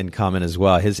that in common as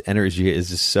well. His energy is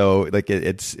just so like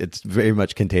it's very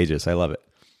much contagious. I love it.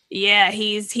 Yeah,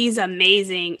 he's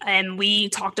amazing. And we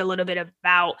talked a little bit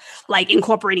about like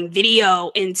incorporating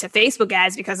video into Facebook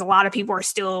ads, because a lot of people are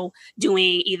still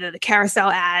doing either the carousel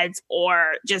ads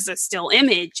or just a still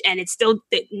image. And it's still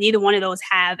neither one of those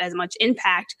have as much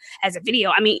impact as a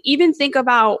video. I mean, even think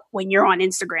about when you're on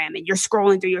Instagram and you're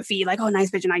scrolling through your feed, like, oh,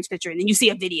 nice picture. And then you see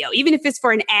a video, even if it's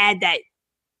for an ad that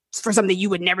for something you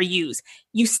would never use,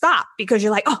 you stop because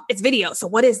you're like, oh, it's video. So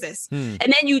what is this?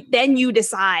 And then you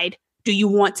decide, do you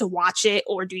want to watch it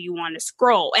or do you want to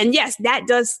scroll? And yes, that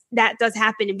does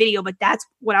happen in video, but that's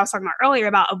what I was talking about earlier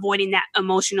about avoiding that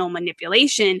emotional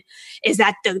manipulation, is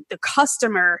that the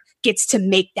customer gets to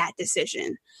make that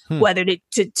decision, whether to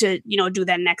do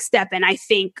that next step. And I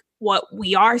think what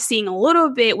we are seeing a little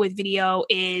bit with video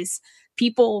is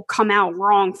people come out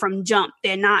wrong from jump.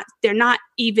 They're not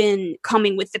even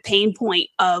coming with the pain point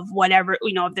of whatever,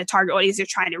 of the target audience they're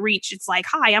trying to reach. It's like,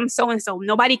 hi, I'm so-and-so.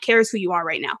 Nobody cares who you are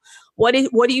right now. What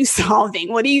are you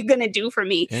solving? What are you going to do for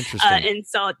me? And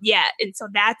so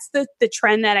that's the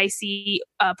trend that I see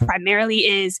primarily,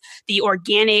 is the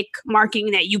organic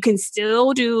marketing that you can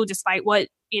still do despite what,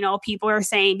 people are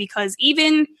saying, because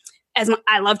even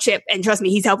I love Chip, and trust me,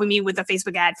 he's helping me with a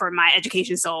Facebook ad for my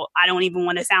education. So I don't even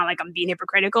want to sound like I'm being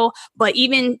hypocritical, but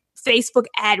even Facebook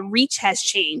ad reach has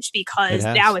changed because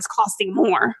now it's costing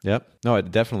more. Yep. No, it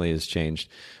definitely has changed.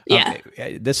 Yeah.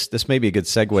 This may be a good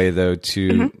segue though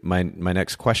to my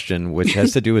next question, which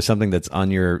has to do with something that's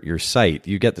on your site.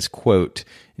 You get this quote,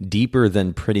 deeper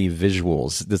than pretty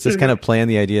visuals. Does this kind of play on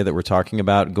the idea that we're talking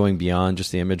about going beyond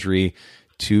just the imagery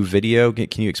to video?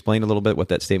 Can you explain a little bit what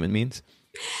that statement means?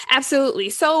 Absolutely.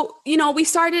 So, we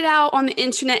started out on the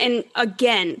internet, and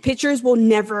again, pictures will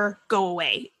never go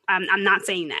away. I'm not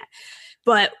saying that,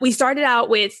 but we started out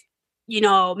with,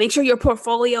 make sure your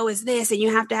portfolio is this, and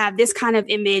you have to have this kind of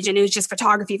image. And it was just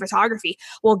photography.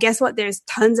 Well, guess what? There's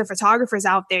tons of photographers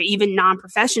out there, even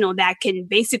non-professional, that can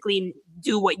basically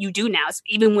do what you do now,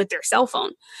 even with their cell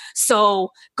phone.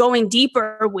 So going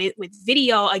deeper with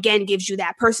video, again, gives you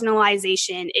that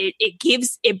personalization.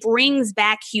 It brings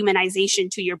back humanization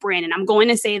to your brand. And I'm going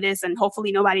to say this, and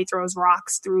hopefully nobody throws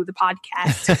rocks through the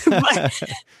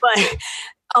podcast, but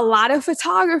a lot of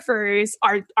photographers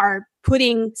are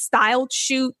putting styled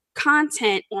shoot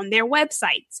content on their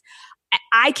websites.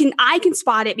 I can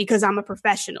spot it because I'm a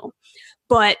professional,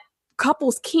 but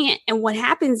couples can't. And what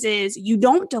happens is you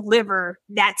don't deliver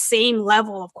that same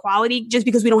level of quality just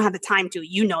because we don't have the time to,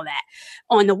 that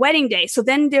on the wedding day. So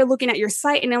then they're looking at your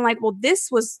site and they're like, well, this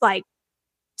was like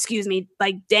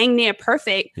dang near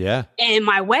perfect. Yeah. And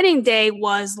my wedding day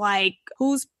was like,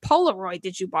 whose Polaroid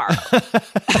did you borrow?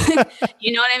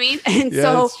 You know what I mean? And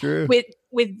so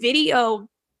with video,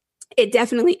 it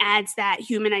definitely adds that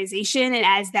humanization. It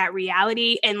adds that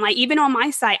reality. And like, even on my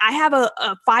site, I have a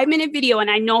 5-minute video,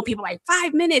 and I know people like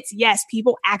 5 minutes. Yes,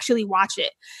 people actually watch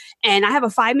it. And I have a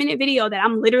 5-minute video that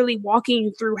I'm literally walking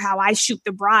you through how I shoot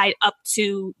the bride up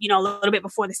to, a little bit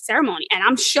before the ceremony. And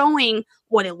I'm showing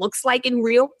what it looks like in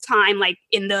real time, like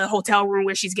in the hotel room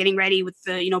where she's getting ready with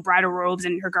the, bridal robes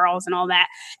and her girls and all that.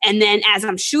 And then as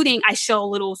I'm shooting, I show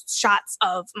little shots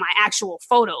of my actual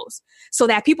photos so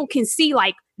that people can see,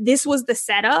 like, this was the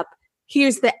setup.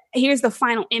 Here's the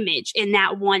final image in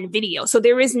that one video. So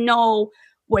there is no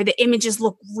where the images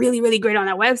look really, really great on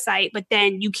their website, but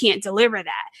then you can't deliver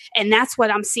that. And that's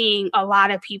what I'm seeing a lot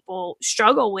of people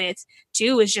struggle with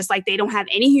too, is just like they don't have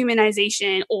any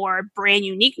humanization or brand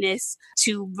uniqueness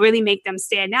to really make them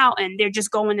stand out. And they're just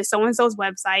going to so-and-so's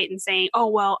website and saying, oh,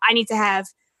 well, I need to have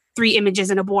 3 images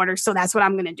in a border, so that's what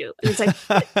I'm going to do. And it's like,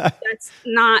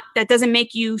 that doesn't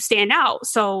make you stand out.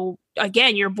 So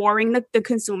again, you're boring the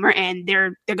consumer, and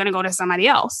they're going to go to somebody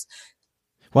else.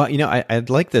 Well, I'd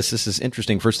like this. This is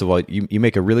interesting. First of all, you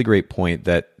make a really great point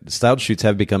that styled shoots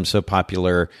have become so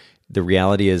popular. The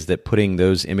reality is that putting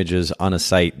those images on a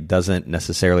site doesn't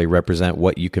necessarily represent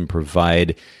what you can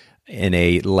provide in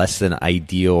a less than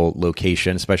ideal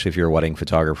location, especially if you're a wedding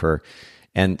photographer.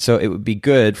 And so it would be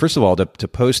good, first of all, to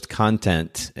post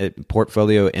content,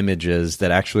 portfolio images that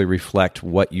actually reflect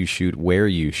what you shoot, where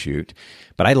you shoot.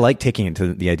 But I like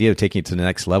the idea of taking it to the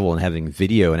next level and having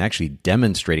video and actually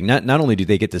demonstrating. Not only do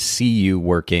they get to see you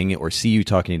working or see you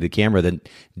talking to the camera, then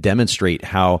demonstrate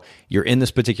how you're in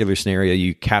this particular scenario,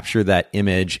 you capture that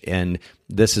image, and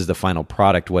this is the final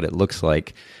product, what it looks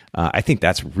like. I think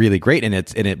that's really great, and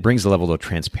it brings a level of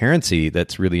transparency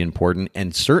that's really important,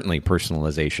 and certainly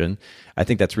personalization. I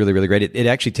think that's really, really great. It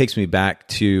actually takes me back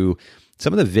to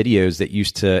some of the videos that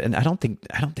used to, and I don't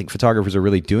think photographers are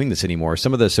really doing this anymore.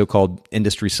 Some of the so-called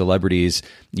industry celebrities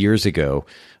years ago,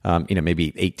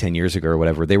 maybe 8-10 years ago or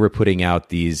whatever, they were putting out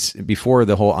these, before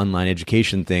the whole online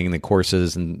education thing, the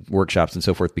courses and workshops and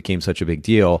so forth became such a big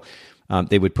deal.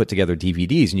 They would put together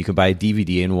DVDs, and you could buy a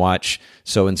DVD and watch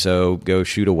so-and-so go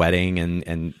shoot a wedding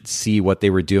and see what they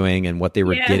were doing and what they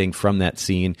were getting from that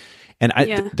scene. And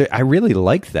I really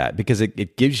like that because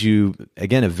it gives you,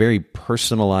 again, a very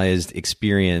personalized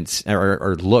experience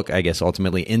or look, I guess,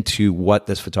 ultimately into what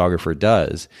this photographer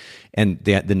does. And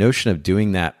the notion of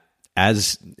doing that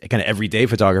as kind of everyday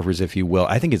photographers, if you will,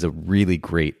 I think is a really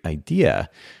great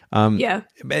idea.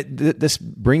 This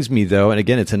brings me, though, and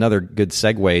again, it's another good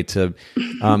segue to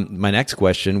my next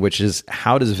question, which is,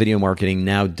 how does video marketing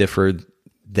now differ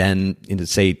than,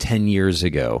 say, 10 years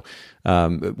ago,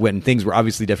 when things were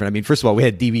obviously different? I mean, first of all, we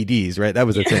had DVDs, right? That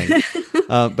was a thing.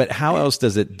 But how else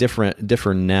does it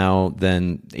differ now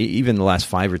than even the last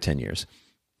 5 or 10 years?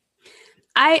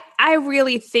 I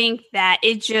really think that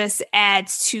it just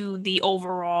adds to the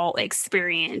overall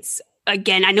experience.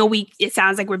 Again, I know it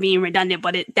sounds like we're being redundant,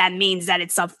 but that means that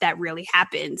it's stuff that really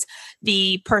happens.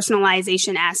 The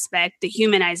personalization aspect, the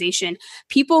humanization,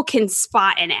 people can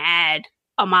spot an ad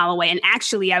a mile away. And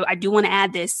actually, I do want to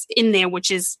add this in there, which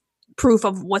is proof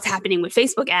of what's happening with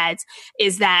Facebook ads,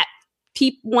 is that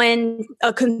when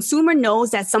a consumer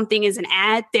knows that something is an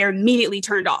ad, they're immediately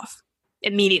turned off.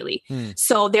 Immediately.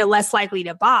 So they're less likely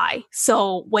to buy.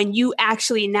 So when you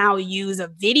actually now use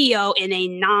a video in a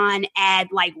non-ad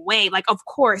like way, like of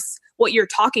course what you're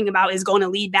talking about is going to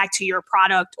lead back to your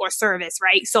product or service,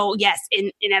 right? So yes,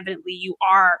 inevitably you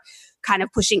are kind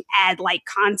of pushing ad like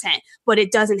content, but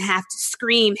it doesn't have to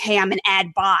scream, hey, I'm an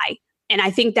ad buy. And I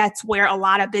think that's where a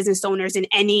lot of business owners in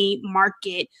any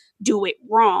market do it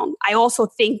wrong. I also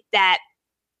think that,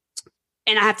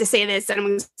 and I have to say this, and I'm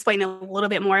going to explain it a little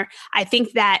bit more. I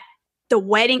think that the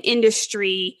wedding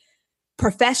industry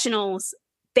professionals,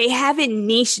 they haven't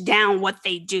niched down what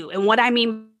they do. And what I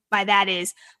mean by that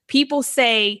is people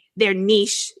say their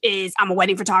niche is I'm a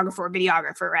wedding photographer or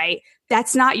videographer, right?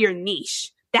 That's not your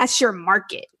niche. That's your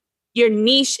market. Your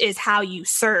niche is how you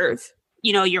serve,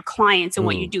 your clients and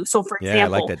what you do. So for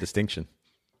example, I like that distinction.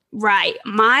 Right.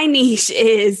 My niche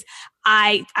is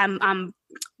I'm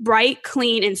bright,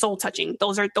 clean, and soul touching.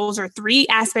 Those are three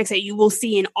aspects that you will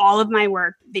see in all of my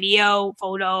work: video,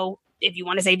 photo, if you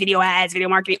want to say video ads, video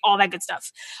marketing, all that good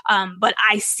stuff. But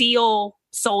I seal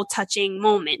soul touching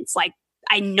moments. Like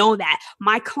I know that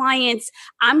my clients,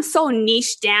 I'm so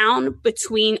niche down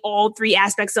between all three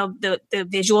aspects of the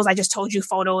visuals. I just told you,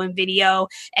 photo and video,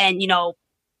 and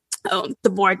the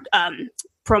board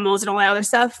promos and all that other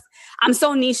stuff. I'm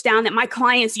so niche down that my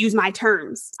clients use my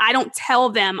terms. I don't tell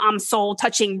them I'm soul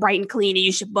touching, bright and clean, and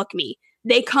you should book me.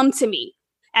 They come to me.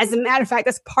 As a matter of fact,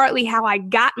 that's partly how I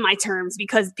got my terms,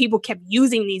 because people kept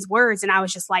using these words. And I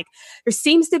was just like, there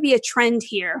seems to be a trend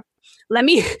here. Let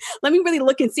me really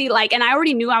look and see, and I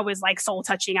already knew I was like soul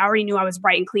touching. I already knew I was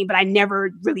bright and clean, but I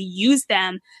never really used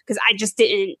them because I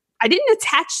didn't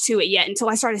attach to it yet until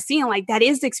I started seeing that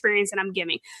is the experience that I'm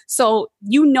giving. So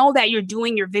that you're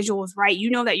doing your visuals right.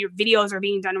 That your videos are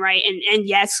being done right. And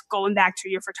yes, going back to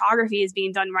your photography is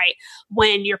being done right.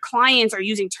 When your clients are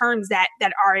using terms that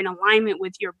are in alignment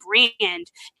with your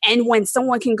brand, and when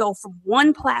someone can go from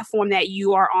one platform that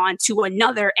you are on to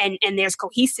another and there's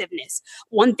cohesiveness.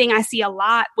 One thing I see a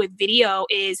lot with video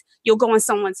is you'll go on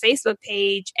someone's Facebook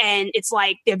page and it's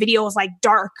like their video is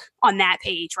dark on that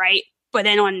page, right? But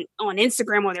then on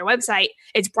Instagram or their website,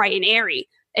 it's bright and airy,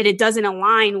 and it doesn't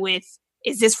align with,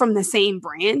 is this from the same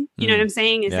brand? You know what I'm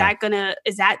saying? Is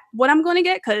that what I'm going to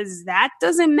get? Cause that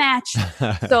doesn't match.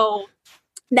 So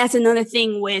that's another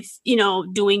thing with,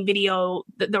 doing video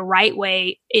the right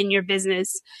way in your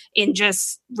business, and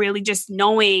just really just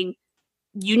knowing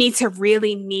you need to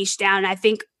really niche down.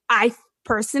 I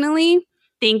personally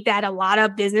think that a lot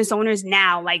of business owners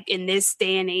now, in this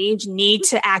day and age, need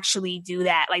to actually do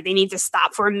that. They need to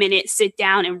stop for a minute, sit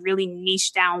down, and really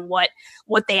niche down what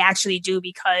they actually do,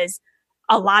 because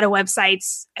a lot of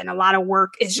websites and a lot of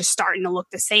work is just starting to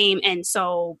look the same. And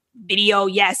so video,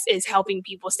 yes, is helping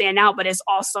people stand out, but it's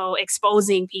also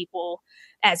exposing people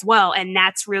as well. And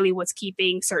that's really what's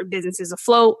keeping certain businesses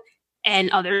afloat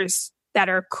and others that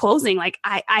are closing.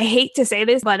 I hate to say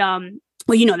this, but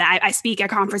well, that I speak at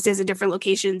conferences in different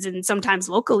locations and sometimes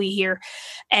locally here.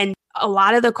 And a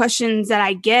lot of the questions that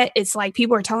I get, it's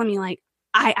people are telling me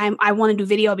I want to do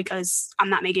video because I'm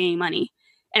not making any money.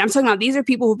 And I'm talking about, these are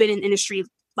people who've been in the industry,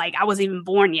 I wasn't even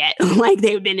born yet,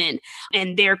 they've been in,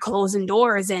 and they're closing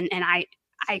doors. And I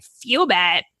feel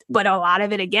bad, but a lot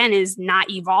of it again is not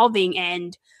evolving.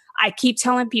 And I keep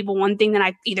telling people, one thing that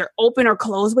I either open or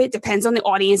close with, depends on the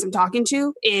audience I'm talking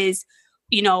to, is,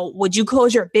 would you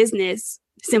close your business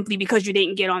simply because you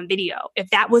didn't get on video? If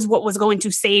that was what was going to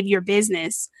save your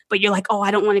business, but you're like, oh,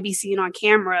 I don't want to be seen on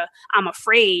camera, I'm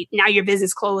afraid. Now your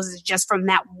business closes just from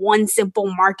that one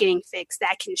simple marketing fix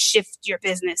that can shift your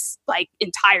business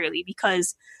entirely.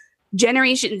 Because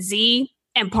Generation Z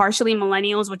and partially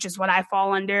millennials, which is what I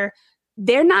fall under,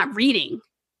 they're not reading.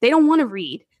 They don't want to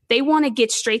read. They want to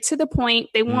get straight to the point.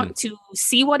 They want to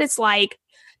see what it's like.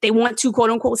 They want to,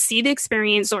 quote unquote, see the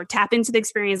experience or tap into the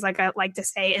experience, like I like to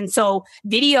say. And so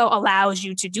video allows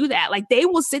you to do that. They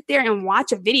will sit there and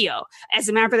watch a video. As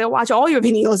a matter of fact, they'll watch all your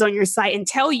videos on your site and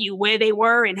tell you where they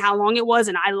were and how long it was.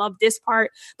 And I love this part,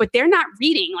 but they're not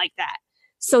reading like that.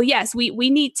 So yes, we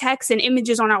need text and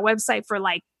images on our website for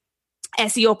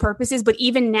SEO purposes. But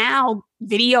even now,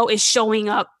 video is showing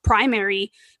up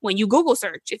primary when you Google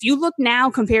search. If you look now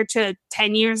compared to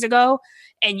 10 years ago,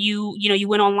 and you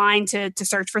went online to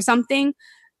search for something,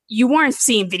 you weren't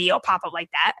seeing video pop up like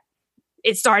that.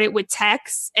 It started with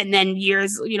text, and then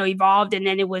years, evolved, and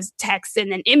then it was text,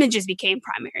 and then images became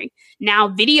primary. Now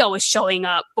video is showing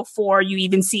up before you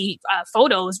even see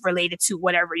photos related to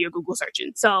whatever you're Google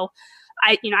searching. So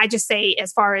I just say,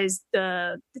 as far as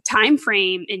the time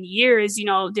frame in years,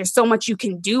 there's so much you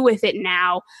can do with it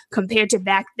now compared to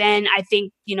back then. I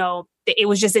think, it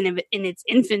was just in its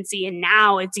infancy. And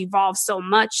now it's evolved so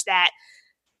much that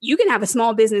you can have a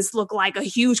small business look like a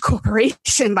huge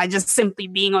corporation by just simply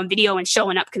being on video and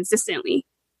showing up consistently.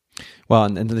 Well,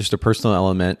 and then there's the personal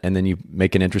element, and then you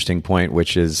make an interesting point,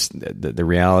 which is the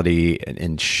reality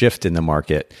and shift in the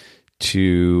market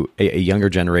to a younger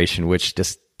generation, which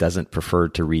just doesn't prefer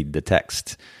to read the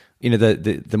text. You know,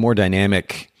 the more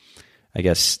dynamic, I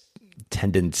guess,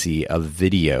 tendency of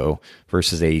video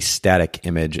versus a static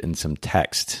image and some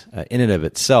text in and of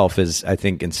itself is, I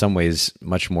think, in some ways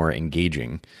much more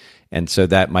engaging. And so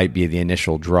that might be the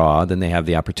initial draw. Then they have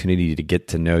the opportunity to get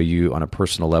to know you on a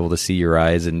personal level, to see your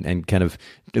eyes and kind of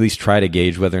at least try to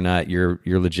gauge whether or not you're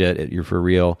legit, you're for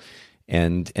real.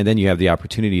 And then you have the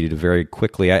opportunity to very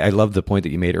quickly, I love the point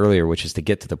that you made earlier, which is to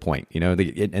get to the point. You know,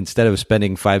 instead of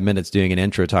spending 5 minutes doing an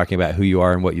intro talking about who you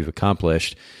are and what you've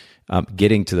accomplished,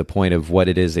 getting to the point of what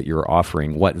it is that you're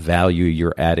offering, what value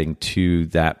you're adding to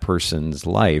that person's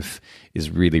life is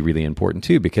really, really important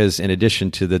too. Because in addition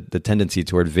to the tendency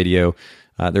toward video,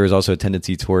 there is also a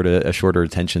tendency toward a shorter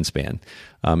attention span,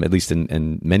 at least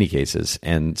in many cases.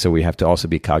 And so we have to also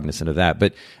be cognizant of that.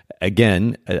 But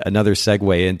again, another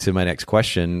segue into my next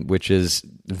question, which is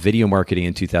video marketing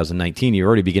in 2019. You're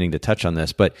already beginning to touch on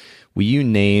this, but will you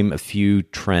name a few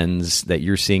trends that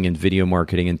you're seeing in video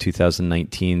marketing in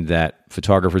 2019 that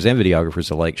photographers and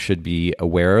videographers alike should be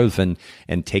aware of and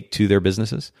take to their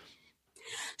businesses?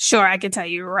 Sure, I can tell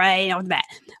you right off the bat.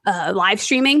 Live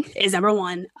streaming is number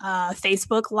one.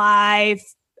 Facebook Live,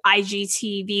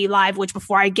 IGTV Live, which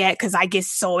before I get, because I get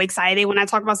so excited when I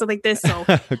talk about stuff like this. So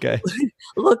okay.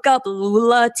 Look up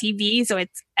Loola TV. So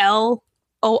it's LOOLA.TV,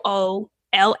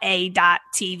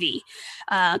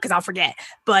 because I'll forget.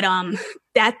 But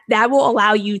that will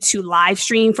allow you to live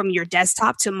stream from your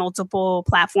desktop to multiple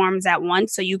platforms at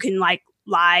once. So you can like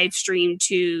live stream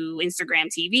to Instagram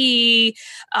TV,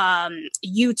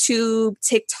 YouTube,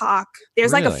 TikTok.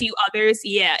 There's really? Like a few others.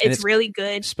 Yeah, it's really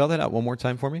good. Spell that out one more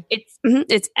time for me.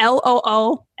 It's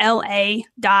LOOLA.TV.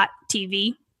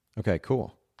 Okay,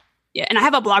 cool. Yeah, and I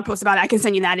have a blog post about it. I can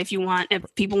send you that if you want. If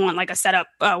people want like a setup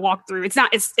walkthrough,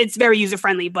 it's very user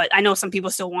friendly, but I know some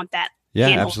people still want that. Yeah,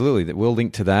 handle. Absolutely. We'll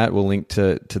link to that. We'll link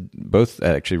to both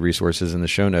actually resources in the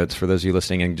show notes for those of you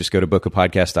listening, and just go to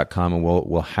bokehpodcast.com and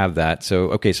we'll have that. So,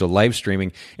 okay. So live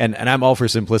streaming, and I'm all for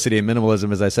simplicity and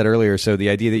minimalism, as I said earlier. So the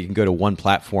idea that you can go to one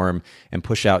platform and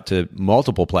push out to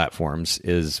multiple platforms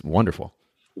is wonderful.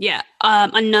 Yeah.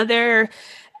 Another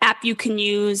app you can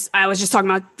use, I was just talking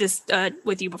about this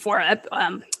with you before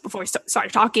we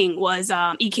started talking, was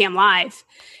Ecamm Live.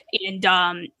 And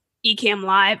Ecamm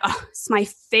Live, it's my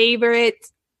favorite.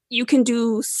 You can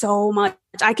do so much.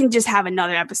 I can just have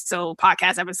another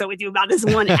podcast episode with you about this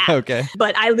one app. Okay.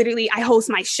 But I host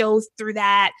my shows through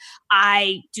that.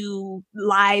 I do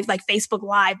live, like Facebook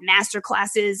Live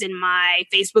masterclasses in my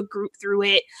Facebook group through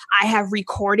it. I have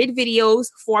recorded videos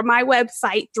for my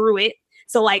website through it.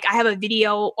 So like I have a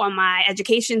video on my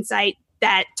education site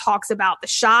that talks about the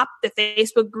shop, the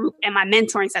Facebook group, and my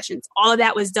mentoring sessions. All of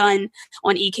that was done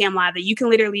on Ecamm Live. You can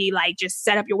literally like just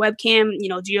set up your webcam,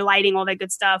 do your lighting, all that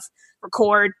good stuff,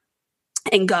 record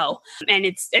and go. And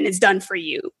it's done for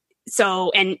you.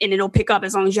 So, and it'll pick up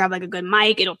as long as you have like a good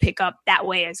mic, it'll pick up that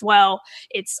way as well.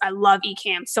 I love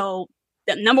Ecamm. So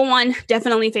the number one,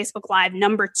 definitely Facebook Live.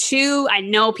 Number two, I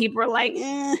know people are like,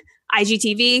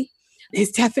 IGTV. Is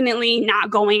definitely not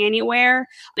going anywhere,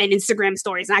 and Instagram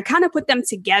stories. And I kind of put them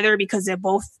together because they're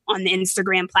both on the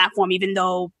Instagram platform, even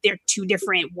though they're two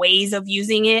different ways of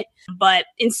using it. But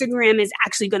Instagram is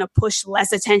actually going to push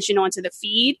less attention onto the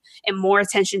feed and more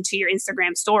attention to your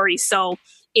Instagram stories. So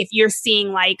if you're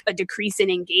seeing like a decrease in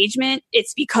engagement,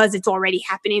 it's because it's already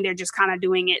happening. They're just kind of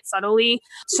doing it subtly.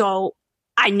 So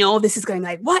I know this is going to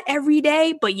be like, what, every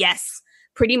day? But yes,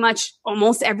 pretty much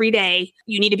almost every day,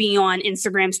 you need to be on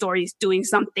Instagram stories doing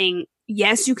something.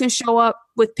 Yes, you can show up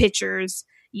with pictures.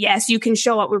 Yes, you can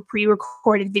show up with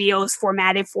pre-recorded videos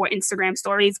formatted for Instagram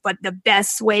stories. But the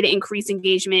best way to increase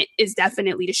engagement is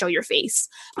definitely to show your face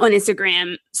on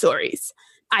Instagram stories.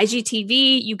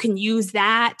 IGTV, you can use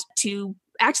that to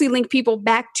actually link people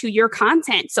back to your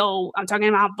content. So I'm talking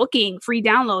about booking, free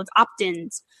downloads,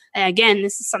 opt-ins. And again,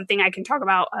 this is something I can talk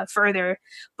about further.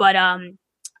 But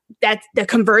that the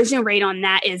conversion rate on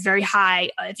that is very high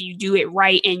if you do it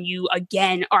right and you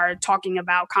again are talking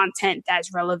about content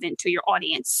that's relevant to your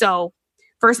audience. So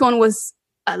first one was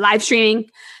live streaming.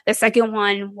 The second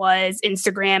one was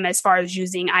Instagram, as far as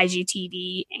using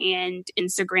IGTV and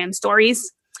Instagram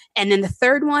stories. And then the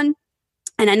third one,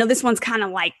 and I know this one's kind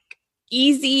of like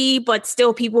easy, but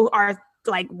still people are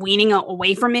like weaning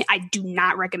away from it. I do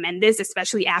not recommend this,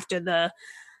 especially after the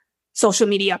social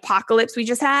media apocalypse we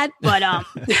just had, but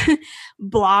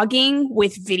blogging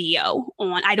with video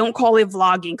on, I don't call it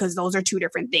vlogging because those are two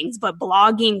different things, but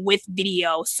blogging with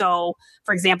video. So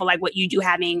for example, like what you do,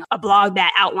 having a blog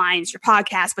that outlines your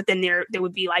podcast, but then there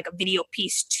would be like a video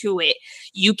piece to it.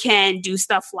 You can do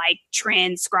stuff like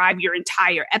transcribe your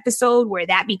entire episode where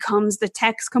that becomes the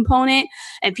text component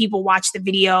and people watch the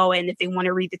video. And if they want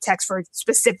to read the text for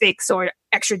specifics or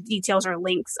extra details or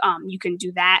links, you can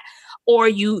do that. Or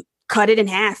you cut it in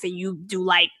half and you do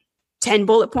like 10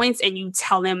 bullet points and you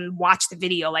tell them watch the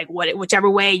video, like whichever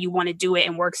way you want to do it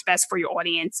and works best for your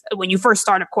audience. When you first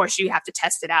start, of course, you have to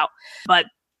test it out. But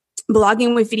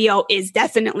blogging with video is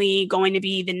definitely going to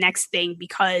be the next thing,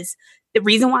 because the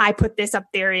reason why I put this up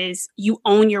there is you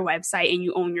own your website and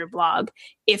you own your blog.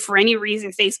 If for any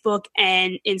reason Facebook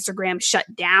and Instagram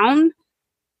shut down,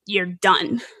 you're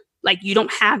done. Like you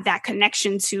don't have that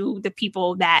connection to the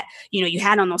people that, you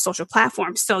had on those social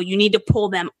platforms. So you need to pull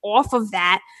them off of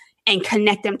that and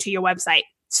connect them to your website.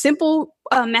 Simple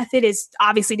method is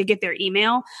obviously to get their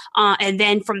email. And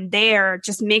then from there,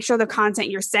 just make sure the content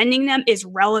you're sending them is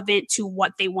relevant to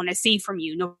what they want to see from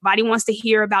you. Nobody wants to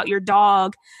hear about your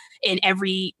dog in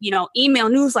every, email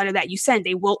newsletter that you send.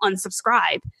 They will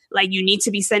unsubscribe. Like you need to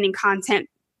be sending content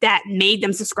that made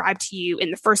them subscribe to you in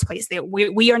the first place.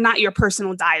 We are not your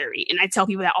personal diary. And I tell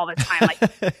people that all the time.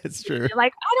 Like, it's true.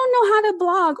 Like, I don't know how to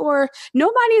blog, or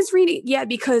nobody is reading. Yeah,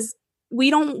 because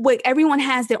everyone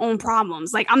has their own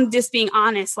problems. Like, I'm just being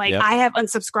honest. Like, yep. I have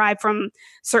unsubscribed from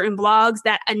certain blogs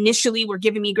that initially were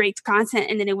giving me great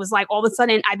content. And then it was like, all of a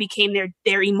sudden I became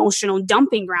their emotional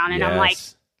dumping ground. And yes. I'm like,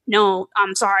 no,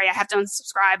 I'm sorry. I have to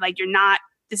unsubscribe. Like,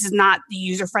 this is not the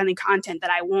user-friendly content that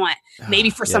I want. Maybe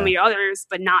for some of your others,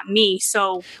 but not me.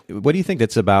 So what do you think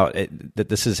that's about that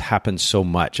this has happened so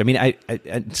much? I mean, I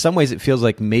in some ways it feels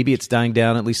like maybe it's dying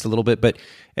down at least a little bit, but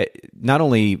not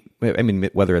only, I mean,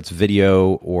 whether it's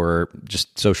video or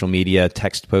just social media,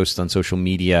 text posts on social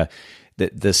media,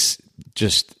 that this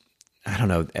just, I don't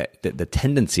know, the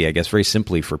tendency, I guess, very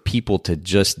simply for people to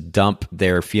just dump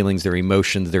their feelings, their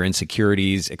emotions, their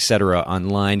insecurities, et cetera,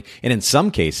 online. And in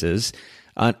some cases,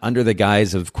 under the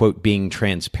guise of, quote, being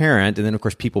transparent. And then, of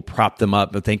course, people prop them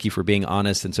up, but thank you for being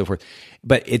honest and so forth.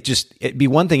 But it'd be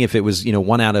one thing if it was,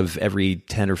 1 out of every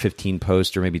 10 or 15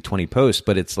 posts or maybe 20 posts,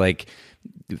 but it's like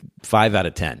 5 out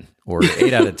of 10 or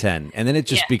 8 out of 10. And then it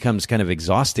just becomes kind of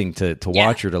exhausting to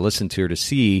watch or to listen to or to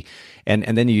see. And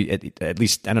then you, at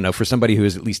least, I don't know, for somebody who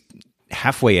is at least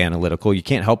halfway analytical, you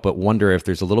can't help but wonder if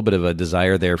there's a little bit of a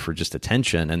desire there for just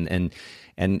attention.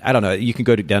 And I don't know, you can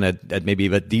go down a maybe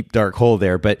a deep, dark hole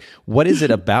there, but what is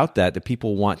it about that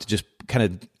people want to just kind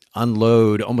of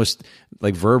unload, almost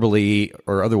like verbally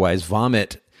or otherwise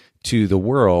vomit to the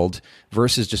world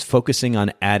versus just focusing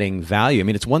on adding value? I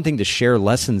mean, it's one thing to share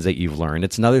lessons that you've learned.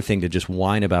 It's another thing to just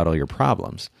whine about all your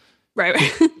problems. Right.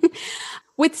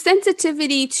 With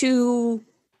sensitivity to,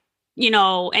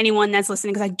 anyone that's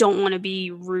listening, because I don't want to be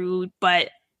rude, but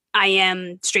I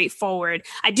am straightforward.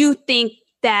 I do think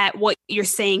that what you're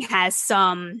saying has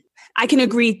some, I can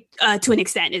agree to an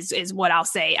extent is what I'll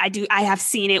say. I have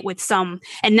seen it with some,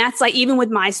 and that's like, even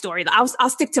with my story, I'll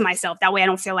stick to myself. That way I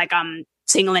don't feel like I'm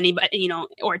singling anybody,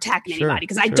 or attacking anybody,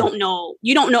 because I don't know,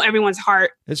 you don't know everyone's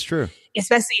heart. It's true.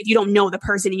 Especially if you don't know the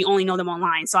person and you only know them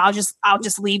online. So I'll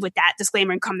just leave with that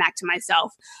disclaimer and come back to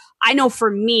myself. I know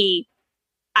for me,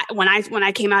 when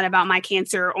I came out about my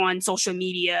cancer on social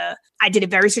media, I did it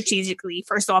very strategically.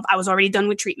 First off, I was already done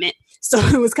with treatment. So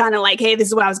it was kind of like, hey, this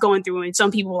is what I was going through. And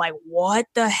some people were like, what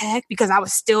the heck? Because I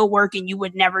was still working. You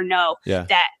would never know that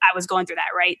I was going through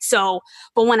that. Right. So,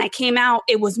 but when I came out,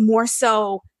 it was more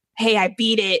so, hey, I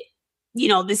beat it.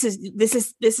 This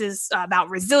is about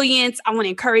resilience. I want to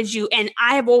encourage you. And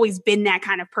I have always been that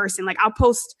kind of person. Like, I'll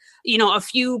post, a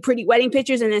few pretty wedding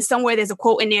pictures, and then somewhere there's a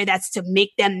quote in there that's to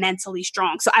make them mentally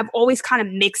strong. So I've always kind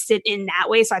of mixed it in that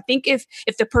way. So I think if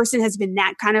the person has been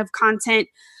that kind of content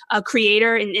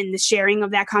creator and the sharing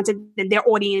of that content, then their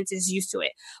audience is used to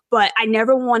it. But I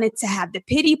never wanted to have the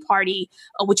pity party,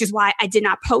 which is why I did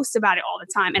not post about it all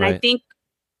the time. And right.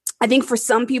 I think for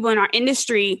some people in our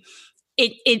industry,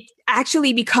 it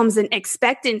actually becomes an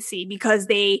expectancy, because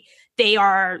they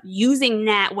are using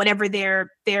that, whatever their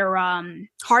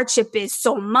hardship is,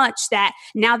 so much that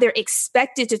now they're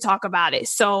expected to talk about it.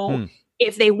 So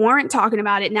if they weren't talking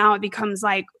about it, now it becomes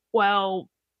like, well,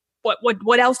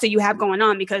 what else do you have going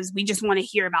on? Because we just want to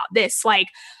hear about this. Like,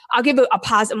 I'll give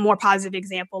a more positive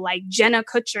example. Like Jenna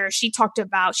Kutcher, she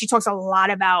talks a lot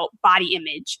about body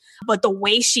image, but the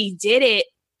way she did it,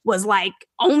 was like,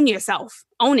 own yourself,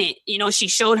 own it. She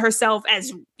showed herself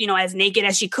as, as naked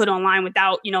as she could online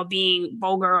without, being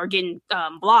vulgar or getting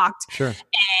blocked. Sure.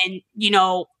 And,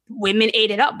 women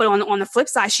ate it up. But on the flip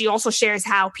side, she also shares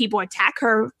how people attack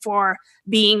her for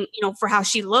being, for how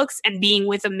she looks and being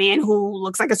with a man who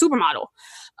looks like a supermodel.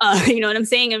 You know what I'm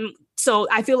saying? And so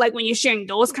I feel like when you're sharing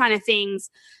those kind of things,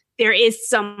 there is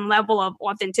some level of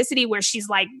authenticity where she's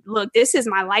like, look, this is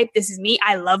my life. This is me.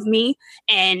 I love me.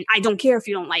 And I don't care if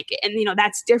you don't like it. And,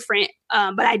 that's different.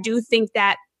 But I do think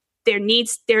that there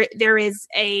is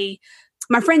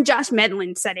my friend Josh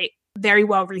Medlin said it very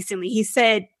well recently. He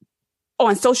said,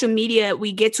 on social media,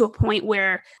 we get to a point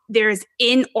where there's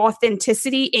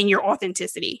inauthenticity in your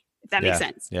authenticity, if that makes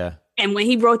sense. Yeah. And when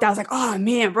he wrote that, I was like, oh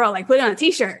man, bro, like put it on a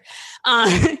t-shirt.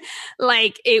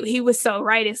 He was so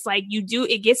right. It's like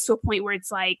it gets to a point where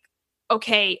it's like,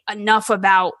 okay, enough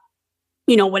about,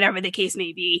 whatever the case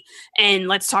may be. And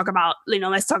let's talk about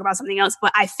something else.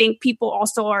 But I think people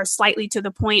also are slightly to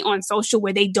the point on social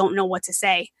where they don't know what to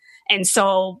say. And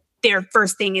so their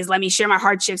first thing is, let me share my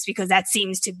hardships because that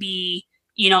seems to be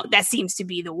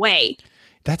the way.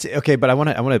 That's okay, but I want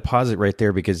to pause it right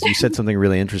there because you said something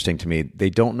really interesting to me.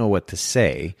 They don't know what to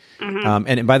say,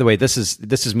 and by the way, this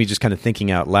is me just kind of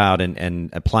thinking out loud and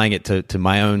applying it to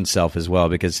my own self as well,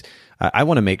 because I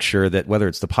want to make sure that whether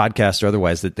it's the podcast or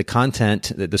otherwise, that the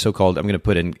content, the so-called, I'm going to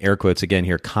put in air quotes again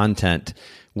here, content,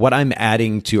 what I'm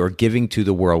adding to or giving to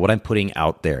the world, what I'm putting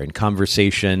out there in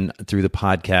conversation through the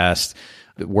podcast,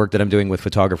 the work that I'm doing with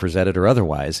Photographers Edit or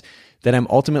otherwise, that I'm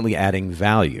ultimately adding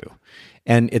value.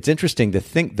 And it's interesting to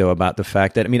think, though, about the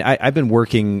fact that, I've been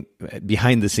working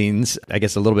behind the scenes, I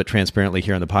guess a little bit transparently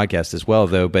here on the podcast as well,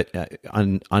 though, but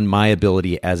on my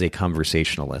ability as a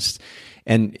conversationalist.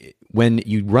 And when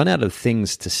you run out of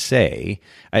things to say,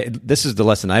 this is the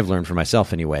lesson I've learned for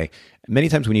myself anyway. Many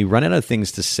times when you run out of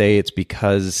things to say, it's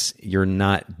because you're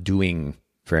not doing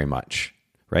very much,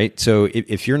 right? So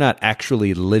if you're not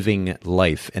actually living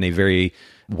life in a very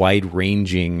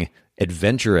wide-ranging,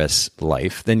 adventurous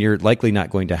life, then you're likely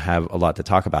not going to have a lot to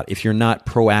talk about. If you're not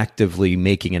proactively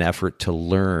making an effort to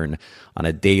learn on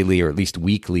a daily or at least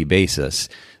weekly basis,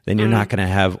 then you're not going to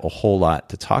have a whole lot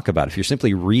to talk about. If you're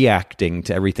simply reacting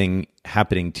to everything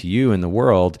happening to you in the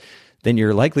world, then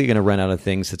you're likely going to run out of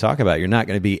things to talk about. You're not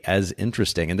going to be as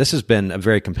interesting. And this has been a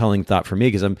very compelling thought for me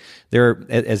because I'm there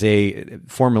as a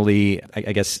formerly,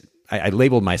 I guess, I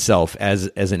labeled myself as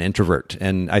an introvert,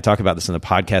 and I talk about this in the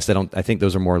podcast. I think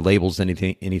those are more labels than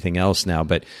anything else now,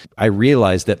 but I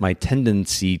realized that my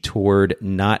tendency toward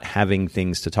not having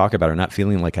things to talk about or not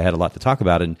feeling like I had a lot to talk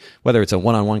about, and whether it's a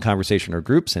one-on-one conversation or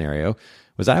group scenario,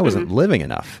 was I wasn't living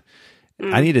enough.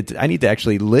 I need to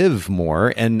actually live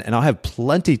more, and I'll have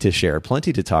plenty to share,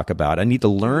 plenty to talk about. I need to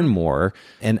learn more,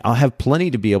 and I'll have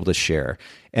plenty to be able to share.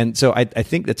 And so I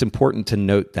think that's important to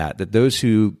note that those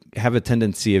who have a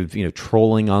tendency of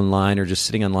trolling online or just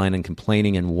sitting online and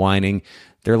complaining and whining,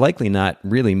 they're likely not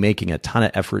really making a ton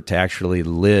of effort to actually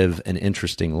live an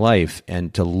interesting life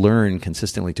and to learn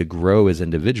consistently, to grow as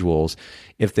individuals.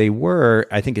 If they were,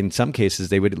 I think in some cases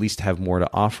they would at least have more to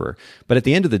offer. But at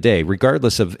the end of the day,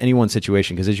 regardless of anyone's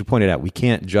situation, because as you pointed out, we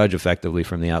can't judge effectively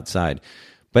from the outside,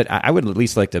 but I would at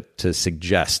least like to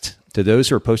suggest to those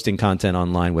who are posting content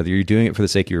online, whether you're doing it for the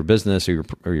sake of your business or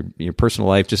your personal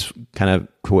life, just kind of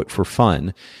quote for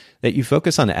fun, that you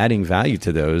focus on adding value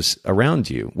to those around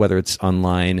you, whether it's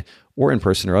online or in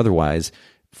person or otherwise.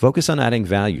 Focus on adding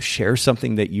value. Share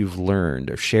something that you've learned,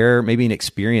 or share maybe an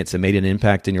experience that made an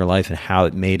impact in your life and how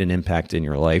it made an impact in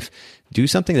your life. Do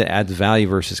something that adds value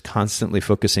versus constantly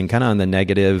focusing kind of on the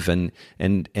negative and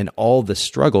all the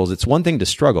struggles. It's one thing to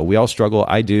struggle. We all struggle.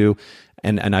 I do.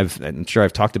 And I'm sure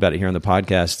I've talked about it here on the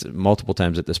podcast multiple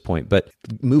times at this point, but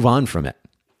move on from it.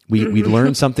 We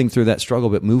learn something through that struggle,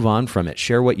 but move on from it.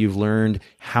 Share what you've learned,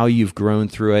 how you've grown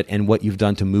through it, and what you've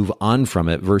done to move on from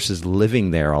it versus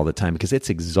living there all the time, because it's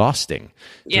exhausting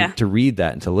to read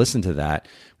that and to listen to that.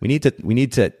 We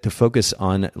need to focus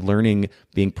on learning,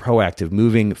 being proactive,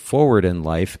 moving forward in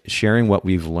life, sharing what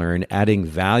we've learned, adding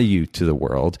value to the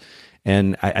world.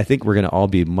 And I think we're going to all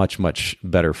be much, much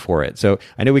better for it. So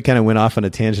I know we kind of went off on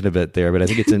a tangent a bit there, but I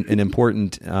think it's an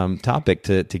important topic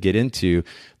to get into.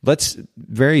 Let's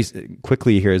very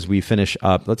quickly here as we finish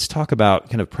up, let's talk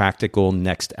about kind of practical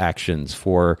next actions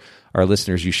for our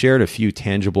listeners. You shared a few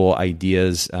tangible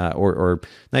ideas, or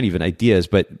not even ideas,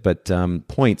 but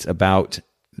points about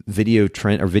video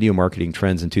trend or video marketing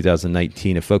trends in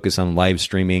 2019, a focus on live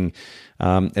streaming,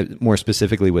 more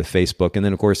specifically with Facebook. And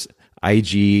then, of course,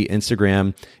 IG,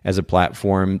 Instagram as a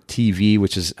platform, TV,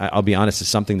 which is, I'll be honest, is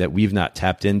something that we've not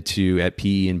tapped into at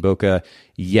PE and Boca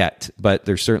yet, but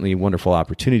there's certainly a wonderful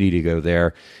opportunity to go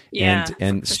there. Yeah,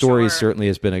 and Stories certainly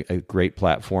has been a great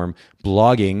platform.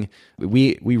 Blogging,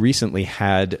 we recently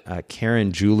had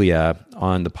Karen Julia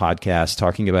on the podcast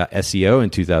talking about SEO in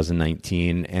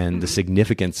 2019 and the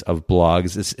significance of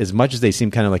blogs. As much as they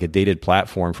seem kind of like a dated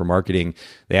platform for marketing,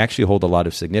 they actually hold a lot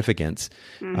of significance.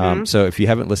 So if you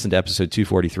haven't listened to episode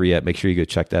 243 yet, make sure you go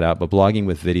check that out. But blogging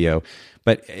with video.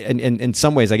 But in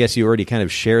some ways, I guess you already kind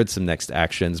of shared some next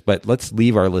actions, but let's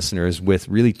leave our listeners with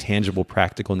really tangible,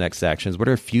 practical next actions. What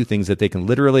are a few things that they can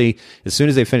literally, as soon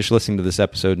as they finish listening to this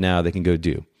episode now, they can go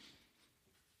do?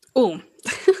 Oh,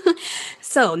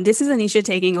 so this is Anisha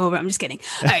taking over. I'm just kidding.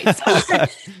 All right. So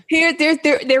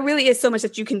there really is so much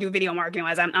that you can do video marketing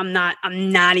wise. I'm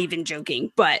not even joking,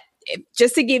 but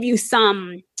just to give you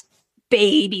some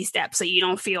baby steps so you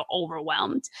don't feel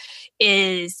overwhelmed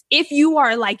is if you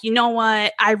are like, you know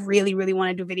what, I really, really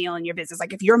want to do video in your business.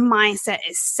 Like if your mindset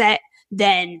is set,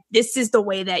 then this is the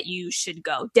way that you should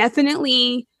go.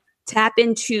 Definitely tap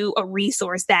into a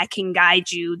resource that can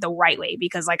guide you the right way.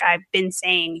 Because like I've been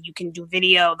saying, you can do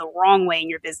video the wrong way in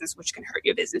your business, which can hurt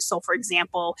your business. So for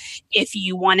example, if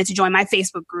you wanted to join my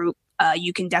Facebook group,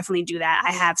 you can definitely do that.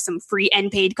 I have some free and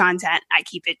paid content. I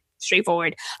keep it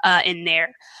straightforward in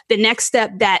there. The next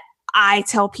step that I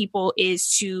tell people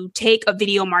is to take a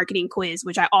video marketing quiz,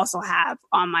 which I also have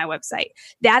on my website.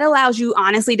 That allows you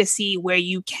honestly to see where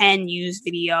you can use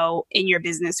video in your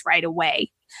business right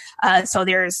away. So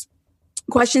there's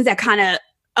questions that kind of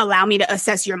allow me to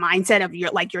assess your mindset of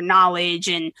your knowledge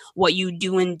and what you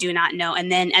do and do not know.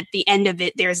 And then at the end of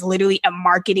it, there's literally a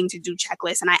marketing to do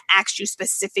checklist. And I asked you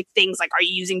specific things like, are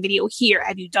you using video here?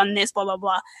 Have you done this? Blah, blah,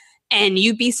 blah. And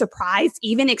you'd be surprised,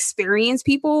 even experienced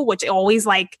people, which always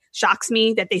like shocks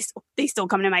me that they still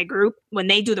come to my group. When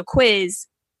they do the quiz,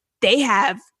 they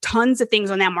have tons of things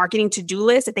on that marketing to-do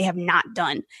list that they have not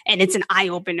done. And it's an eye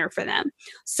opener for them.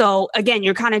 So again,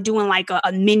 you're kind of doing like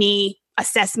a mini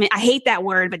assessment. I hate that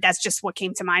word, but that's just what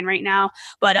came to mind right now.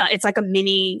 But it's like a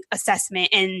mini assessment.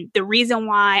 And the reason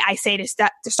why I say to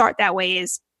start that way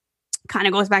is kind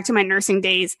of goes back to my nursing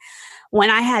days. When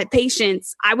I had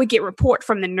patients, I would get report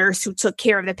from the nurse who took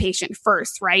care of the patient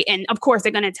first, right? And of course,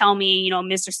 they're going to tell me,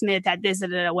 Mr. Smith had this,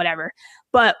 whatever.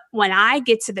 But when I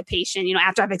get to the patient,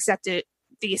 after I've accepted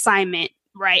the assignment,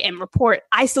 right, and report,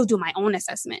 I still do my own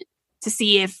assessment to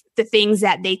see if the things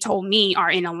that they told me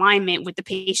are in alignment with the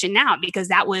patient now, because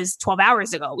that was 12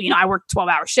 hours ago. I work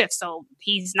 12-hour shifts, so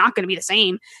he's not going to be the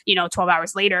same, 12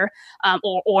 hours later,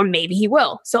 or maybe he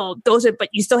will. So but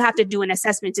you still have to do an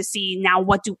assessment to see now,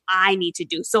 what do I need to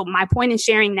do? So my point in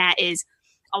sharing that is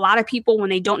a lot of people,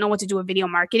 when they don't know what to do with video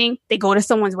marketing, they go to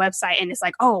someone's website and it's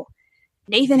like, oh,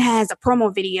 Nathan has a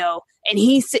promo video and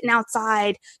he's sitting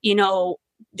outside,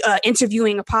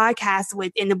 interviewing a podcast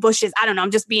in the bushes. I don't know. I'm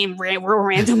just being real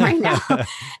random right now.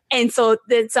 And so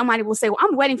then somebody will say, well,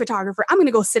 I'm a wedding photographer. I'm going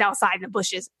to go sit outside in the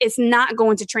bushes. It's not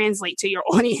going to translate to your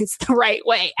audience the right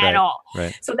way at all.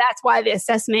 Right. So that's why the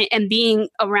assessment and being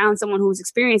around someone who's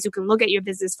experienced, who can look at your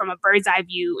business from a bird's eye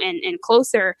view and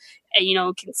closer,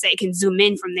 and, can zoom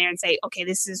in from there and say, okay,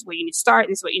 this is where you need to start.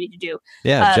 And this is what you need to do.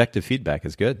 Yeah. Objective feedback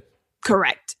is good.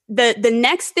 Correct. The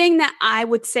next thing that I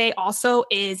would say also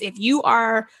is, if you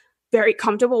are very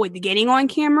comfortable with getting on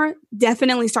camera,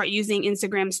 definitely start using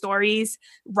Instagram stories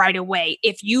right away.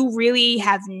 If you really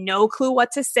have no clue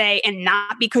what to say, and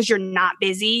not because you're not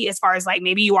busy, as far as like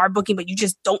maybe you are booking, but you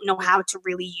just don't know how to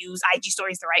really use IG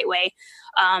stories the right way.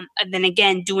 And then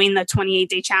again, doing the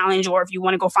 28-day challenge, or if you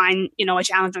want to go find, a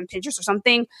challenge on Pinterest or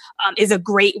something, is a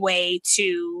great way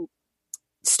to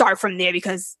start from there,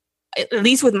 because at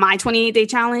least with my 28-day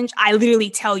challenge, I literally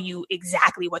tell you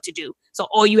exactly what to do. So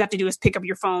all you have to do is pick up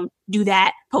your phone, do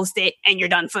that, post it, and you're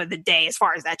done for the day as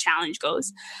far as that challenge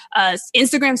goes.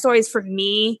 Instagram stories for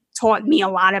me taught me a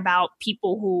lot about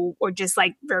people who were just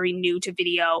like very new to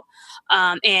video.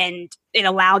 And it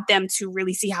allowed them to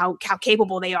really see how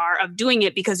capable they are of doing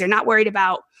it, because they're not worried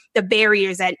about the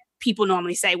barriers that people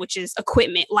normally say, which is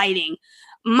equipment, lighting.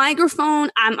 Microphone,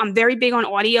 I'm very big on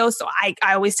audio. So I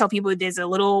always tell people there's a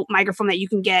little microphone that you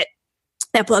can get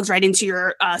that plugs right into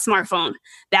your smartphone.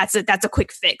 That's a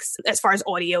quick fix as far as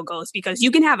audio goes, because you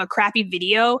can have a crappy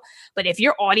video, but if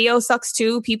your audio sucks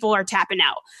too, people are tapping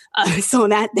out. So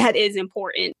that is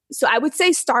important. So I would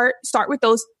say start with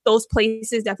those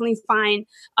places. Definitely find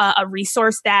a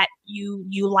resource that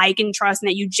you like and trust and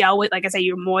that you gel with. Like I said,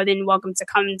 you're more than welcome to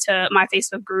come to my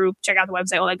Facebook group, check out the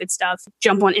website, all that good stuff.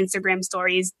 Jump on Instagram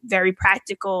stories, very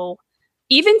practical,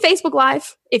 even Facebook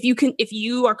Live, if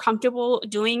you are comfortable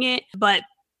doing it. But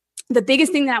the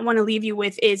biggest thing that I want to leave you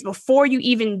with is before you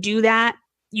even do that,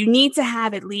 you need to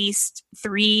have at least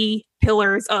 3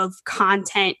 pillars of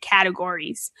content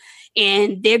categories,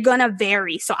 and they're going to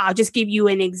vary. So I'll just give you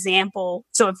an example.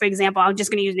 So for example, I'm just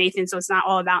going to use Nathan, so it's not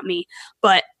all about me,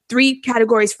 but 3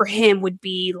 categories for him would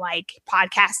be like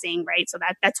podcasting, right? So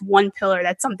that's one pillar.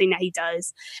 That's something that he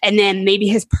does. And then maybe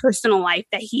his personal life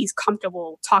that he's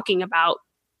comfortable talking about,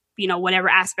 whatever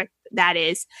aspect that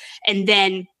is. And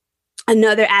then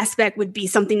another aspect would be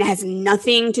something that has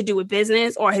nothing to do with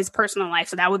business or his personal life.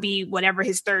 So that would be whatever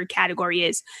his third category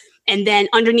is. And then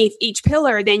underneath each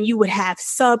pillar, then you would have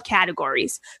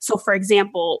subcategories. So for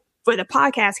example, for the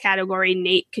podcast category,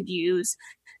 Nate could use,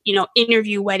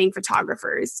 interview wedding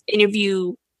photographers,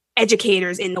 interview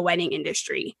educators in the wedding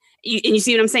industry. And you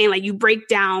see what I'm saying? Like you break it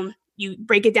down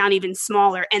even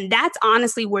smaller. And that's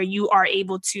honestly where you are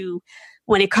able to,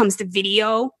 when it comes to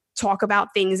video, talk about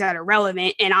things that are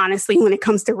relevant. And honestly, when it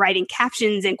comes to writing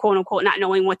captions and quote unquote not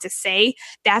knowing what to say,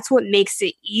 that's what makes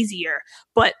it easier.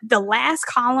 But the last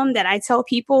column that I tell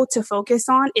people to focus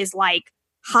on is like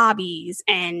hobbies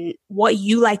and what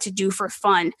you like to do for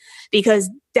fun, because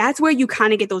that's where you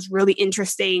kind of get those really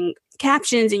interesting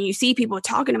captions and you see people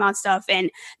talking about stuff and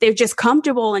they're just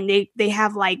comfortable and they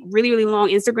have like really, really long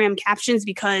Instagram captions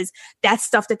because that's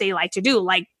stuff that they like to do.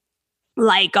 Like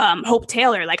Hope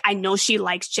Taylor, like I know she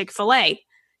likes Chick-fil-A,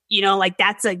 like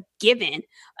that's a given.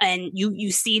 And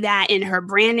you see that in her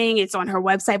branding, it's on her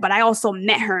website, but I also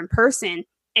met her in person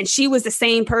and she was the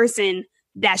same person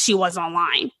that she was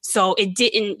online. So it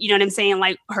didn't, you know what I'm saying?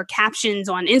 Like her captions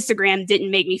on Instagram didn't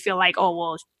make me feel like, oh,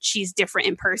 well, she's different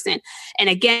in person. And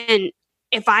again,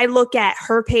 if I look at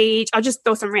her page, I'll just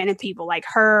throw some random people like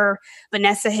her,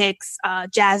 Vanessa Hicks,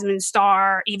 Jasmine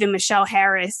Star, even Michelle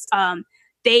Harris,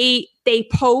 they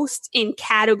post in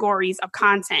categories of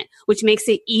content, which makes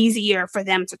it easier for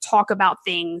them to talk about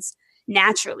things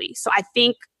naturally. So I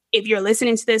think if you're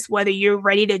listening to this, whether you're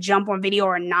ready to jump on video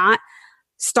or not,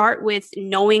 start with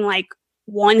knowing like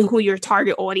 1, who your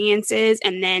target audience is,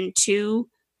 and then 2,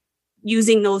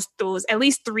 using those at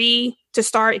least 3 to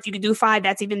start. If you could do 5,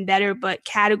 that's even better, but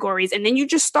categories. And then you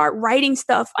just start writing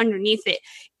stuff underneath it.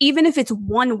 Even if it's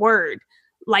 1 word,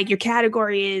 like your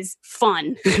category is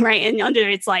fun, right? And under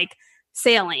it's like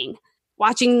sailing,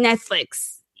 watching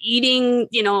Netflix, eating,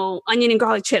 onion and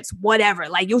garlic chips, whatever.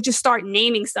 Like you'll just start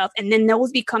naming stuff. And then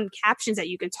those become captions that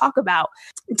you can talk about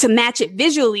to match it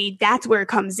visually. That's where it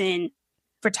comes in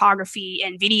photography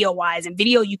and video wise. And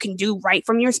video you can do right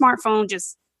from your smartphone.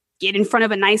 Just get in front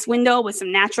of a nice window with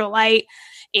some natural light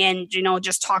and,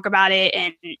 just talk about it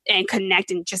and connect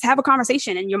and just have a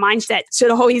conversation. And your mindset should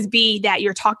always be that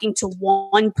you're talking to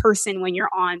one person when you're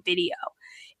on video.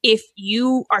 If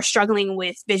you are struggling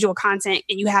with visual content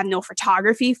and you have no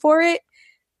photography for it,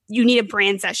 you need a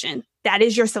brand session. That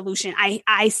is your solution.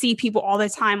 I see people all the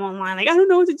time online, like, I don't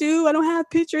know what to do. I don't have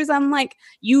pictures. I'm like,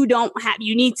 you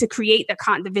need to create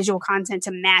the visual content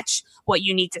to match what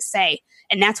you need to say.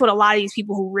 And that's what a lot of these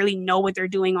people who really know what they're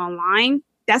doing online,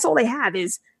 that's all they have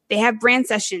is they have brand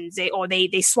sessions.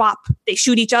 They swap, they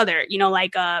shoot each other.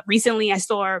 Recently I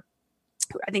saw,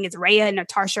 I think it's Raya and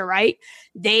Natasha, right?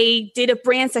 They did a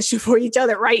brand session for each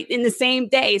other right in the same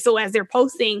day. So as they're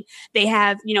posting, they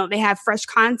have fresh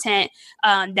content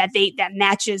that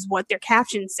matches what their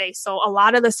captions say. So a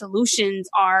lot of the solutions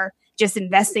are just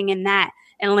investing in that.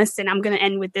 And listen, I'm going to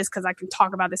end with this because I can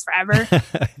talk about this forever.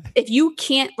 If you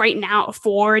can't right now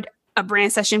afford a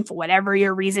brand session for whatever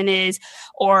your reason is,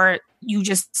 or you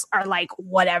just are like,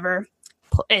 whatever,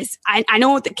 I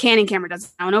know what the Canon camera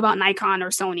does. I don't know about Nikon or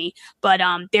Sony, but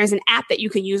there's an app that you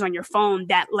can use on your phone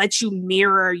that lets you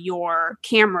mirror your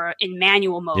camera in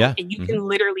manual mode. Yeah. And you can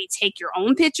literally take your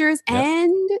own pictures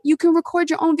and you can record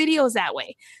your own videos that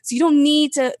way. So you don't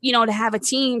need to, to have a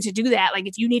team to do that. Like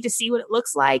if you need to see what it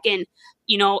looks like and,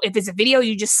 if it's a video,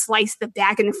 you just slice the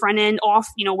back and the front end off,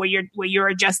 where you're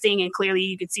adjusting and clearly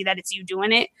you can see that it's you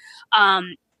doing it.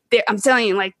 I'm telling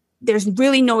you, like, there's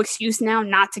really no excuse now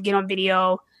not to get on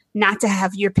video, not to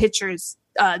have your pictures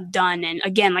done. And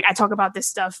again, like I talk about this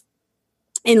stuff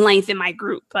in length in my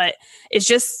group, but it's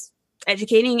just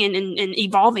educating and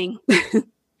evolving.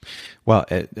 Well,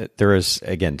 there is,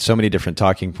 again, so many different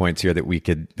talking points here that we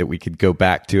could go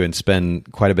back to and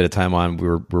spend quite a bit of time on.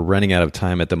 We're running out of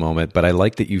time at the moment, but I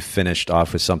like that you finished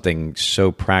off with something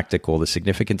so practical, the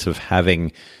significance of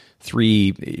having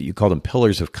three, you call them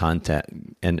pillars of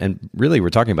content. And really we're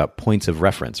talking about points of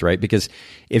reference, right? Because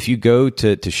if you go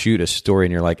to shoot a story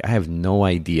and you're like, I have no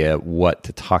idea what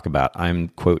to talk about, I'm,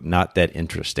 quote, not that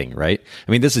interesting, right?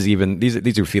 I mean,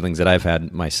 these are feelings that I've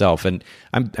had myself, and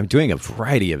I'm doing a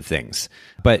variety of things.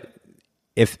 But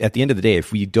if at the end of the day,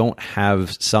 if we don't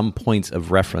have some points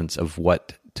of reference of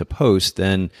what to post,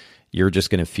 then you're just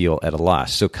going to feel at a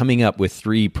loss. So coming up with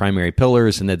three primary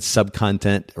pillars and then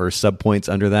sub-content or sub-points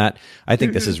under that, I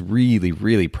think this is really,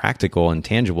 really practical and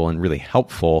tangible and really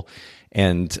helpful.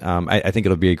 And I think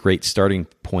it'll be a great starting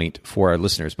point for our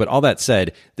listeners. But all that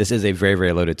said, this is a very,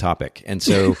 very loaded topic. And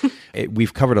so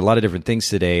we've covered a lot of different things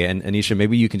today. And Anisha,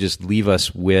 maybe you can just leave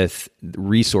us with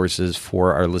resources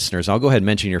for our listeners. I'll go ahead and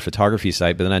mention your photography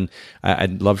site, but then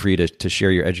I'd love for you to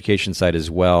share your education site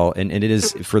as well. And it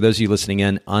is, for those of you listening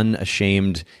in,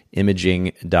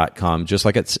 unashamedimaging.com, just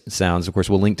like it sounds. Of course,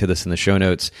 we'll link to this in the show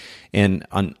notes. And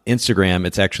on Instagram,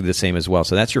 it's actually the same as well.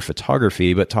 So that's your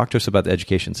photography, but talk to us about the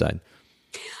education side.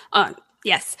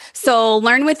 Yes. So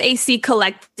Learn with AC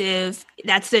Collective,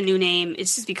 that's the new name.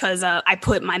 It's just because I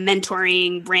put my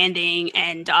mentoring, branding,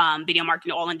 and video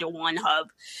marketing all into one hub.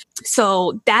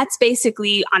 So that's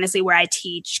basically, honestly, where I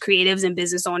teach creatives and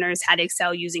business owners how to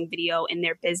excel using video in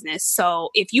their business.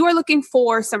 So if you are looking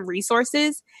for some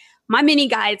resources, my mini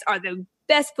guides are the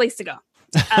best place to go.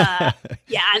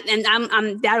 Yeah, and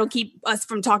I'm that'll keep us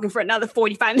from talking for another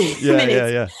 45 minutes.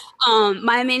 Yeah.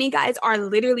 My mini guides are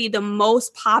literally the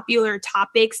most popular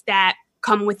topics that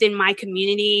come within my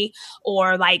community,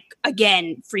 or like,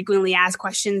 again, frequently asked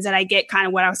questions that I get, kind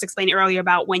of what I was explaining earlier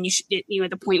about when you should, at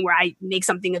the point where I make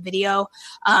something a video.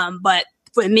 But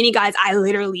for the mini guides, I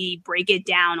literally break it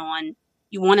down on,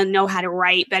 you want to know how to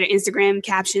write better Instagram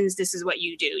captions, this is what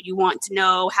you do. You want to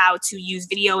know how to use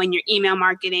video in your email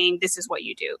marketing, this is what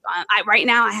you do. Right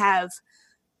now I have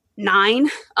 9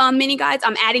 mini guides.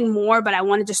 I'm adding more, but I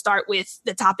wanted to start with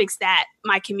the topics that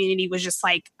my community was just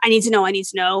like, I need to know.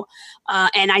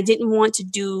 And I didn't want to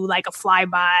do like a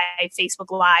flyby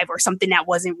Facebook Live or something that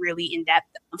wasn't really in depth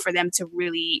for them to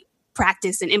really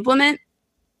practice and implement.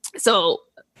 So,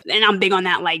 and I'm big on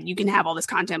that. Like, you can have all this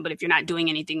content, but if you're not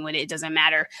doing anything with it, it doesn't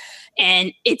matter.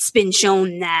 And it's been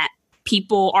shown that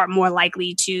people are more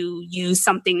likely to use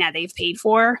something that they've paid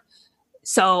for.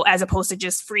 So as opposed to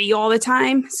just free all the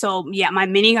time. So yeah, my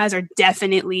mini guides are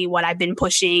definitely what I've been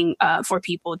pushing for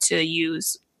people to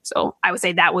use. So I would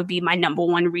say that would be my number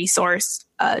one resource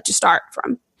to start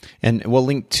from. And we'll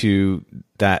link to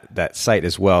that site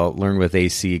as well, Learn with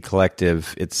AC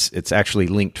Collective. It's actually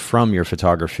linked from your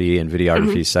photography and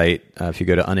videography site. If you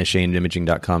go to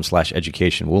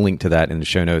unashamedimaging.com/education, we'll link to that in the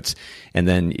show notes. And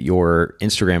then your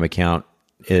Instagram account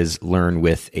is Learn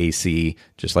with AC,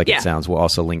 just like it sounds. We'll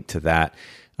also link to that.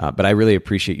 But I really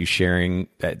appreciate you sharing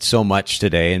so much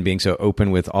today and being so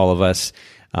open with all of us.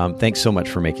 Thanks so much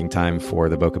for making time for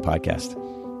the Bokeh Podcast.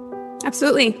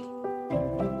 Absolutely.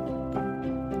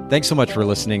 Thanks so much for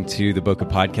listening to the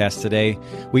Bokeh Podcast today.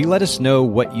 Will you let us know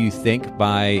what you think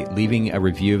by leaving a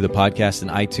review of the podcast in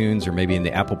iTunes or maybe in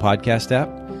the Apple Podcast app?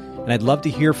 And I'd love to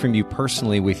hear from you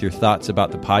personally with your thoughts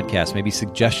about the podcast, maybe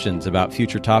suggestions about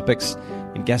future topics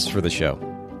and guests for the show.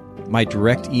 My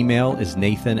direct email is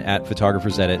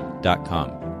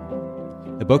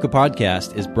nathan@photographersedit.com. The Bokeh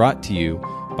Podcast is brought to you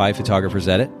by Photographers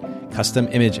Edit, custom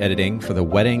image editing for the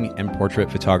wedding and portrait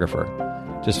photographer.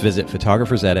 Just visit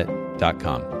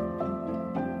photographersedit.com.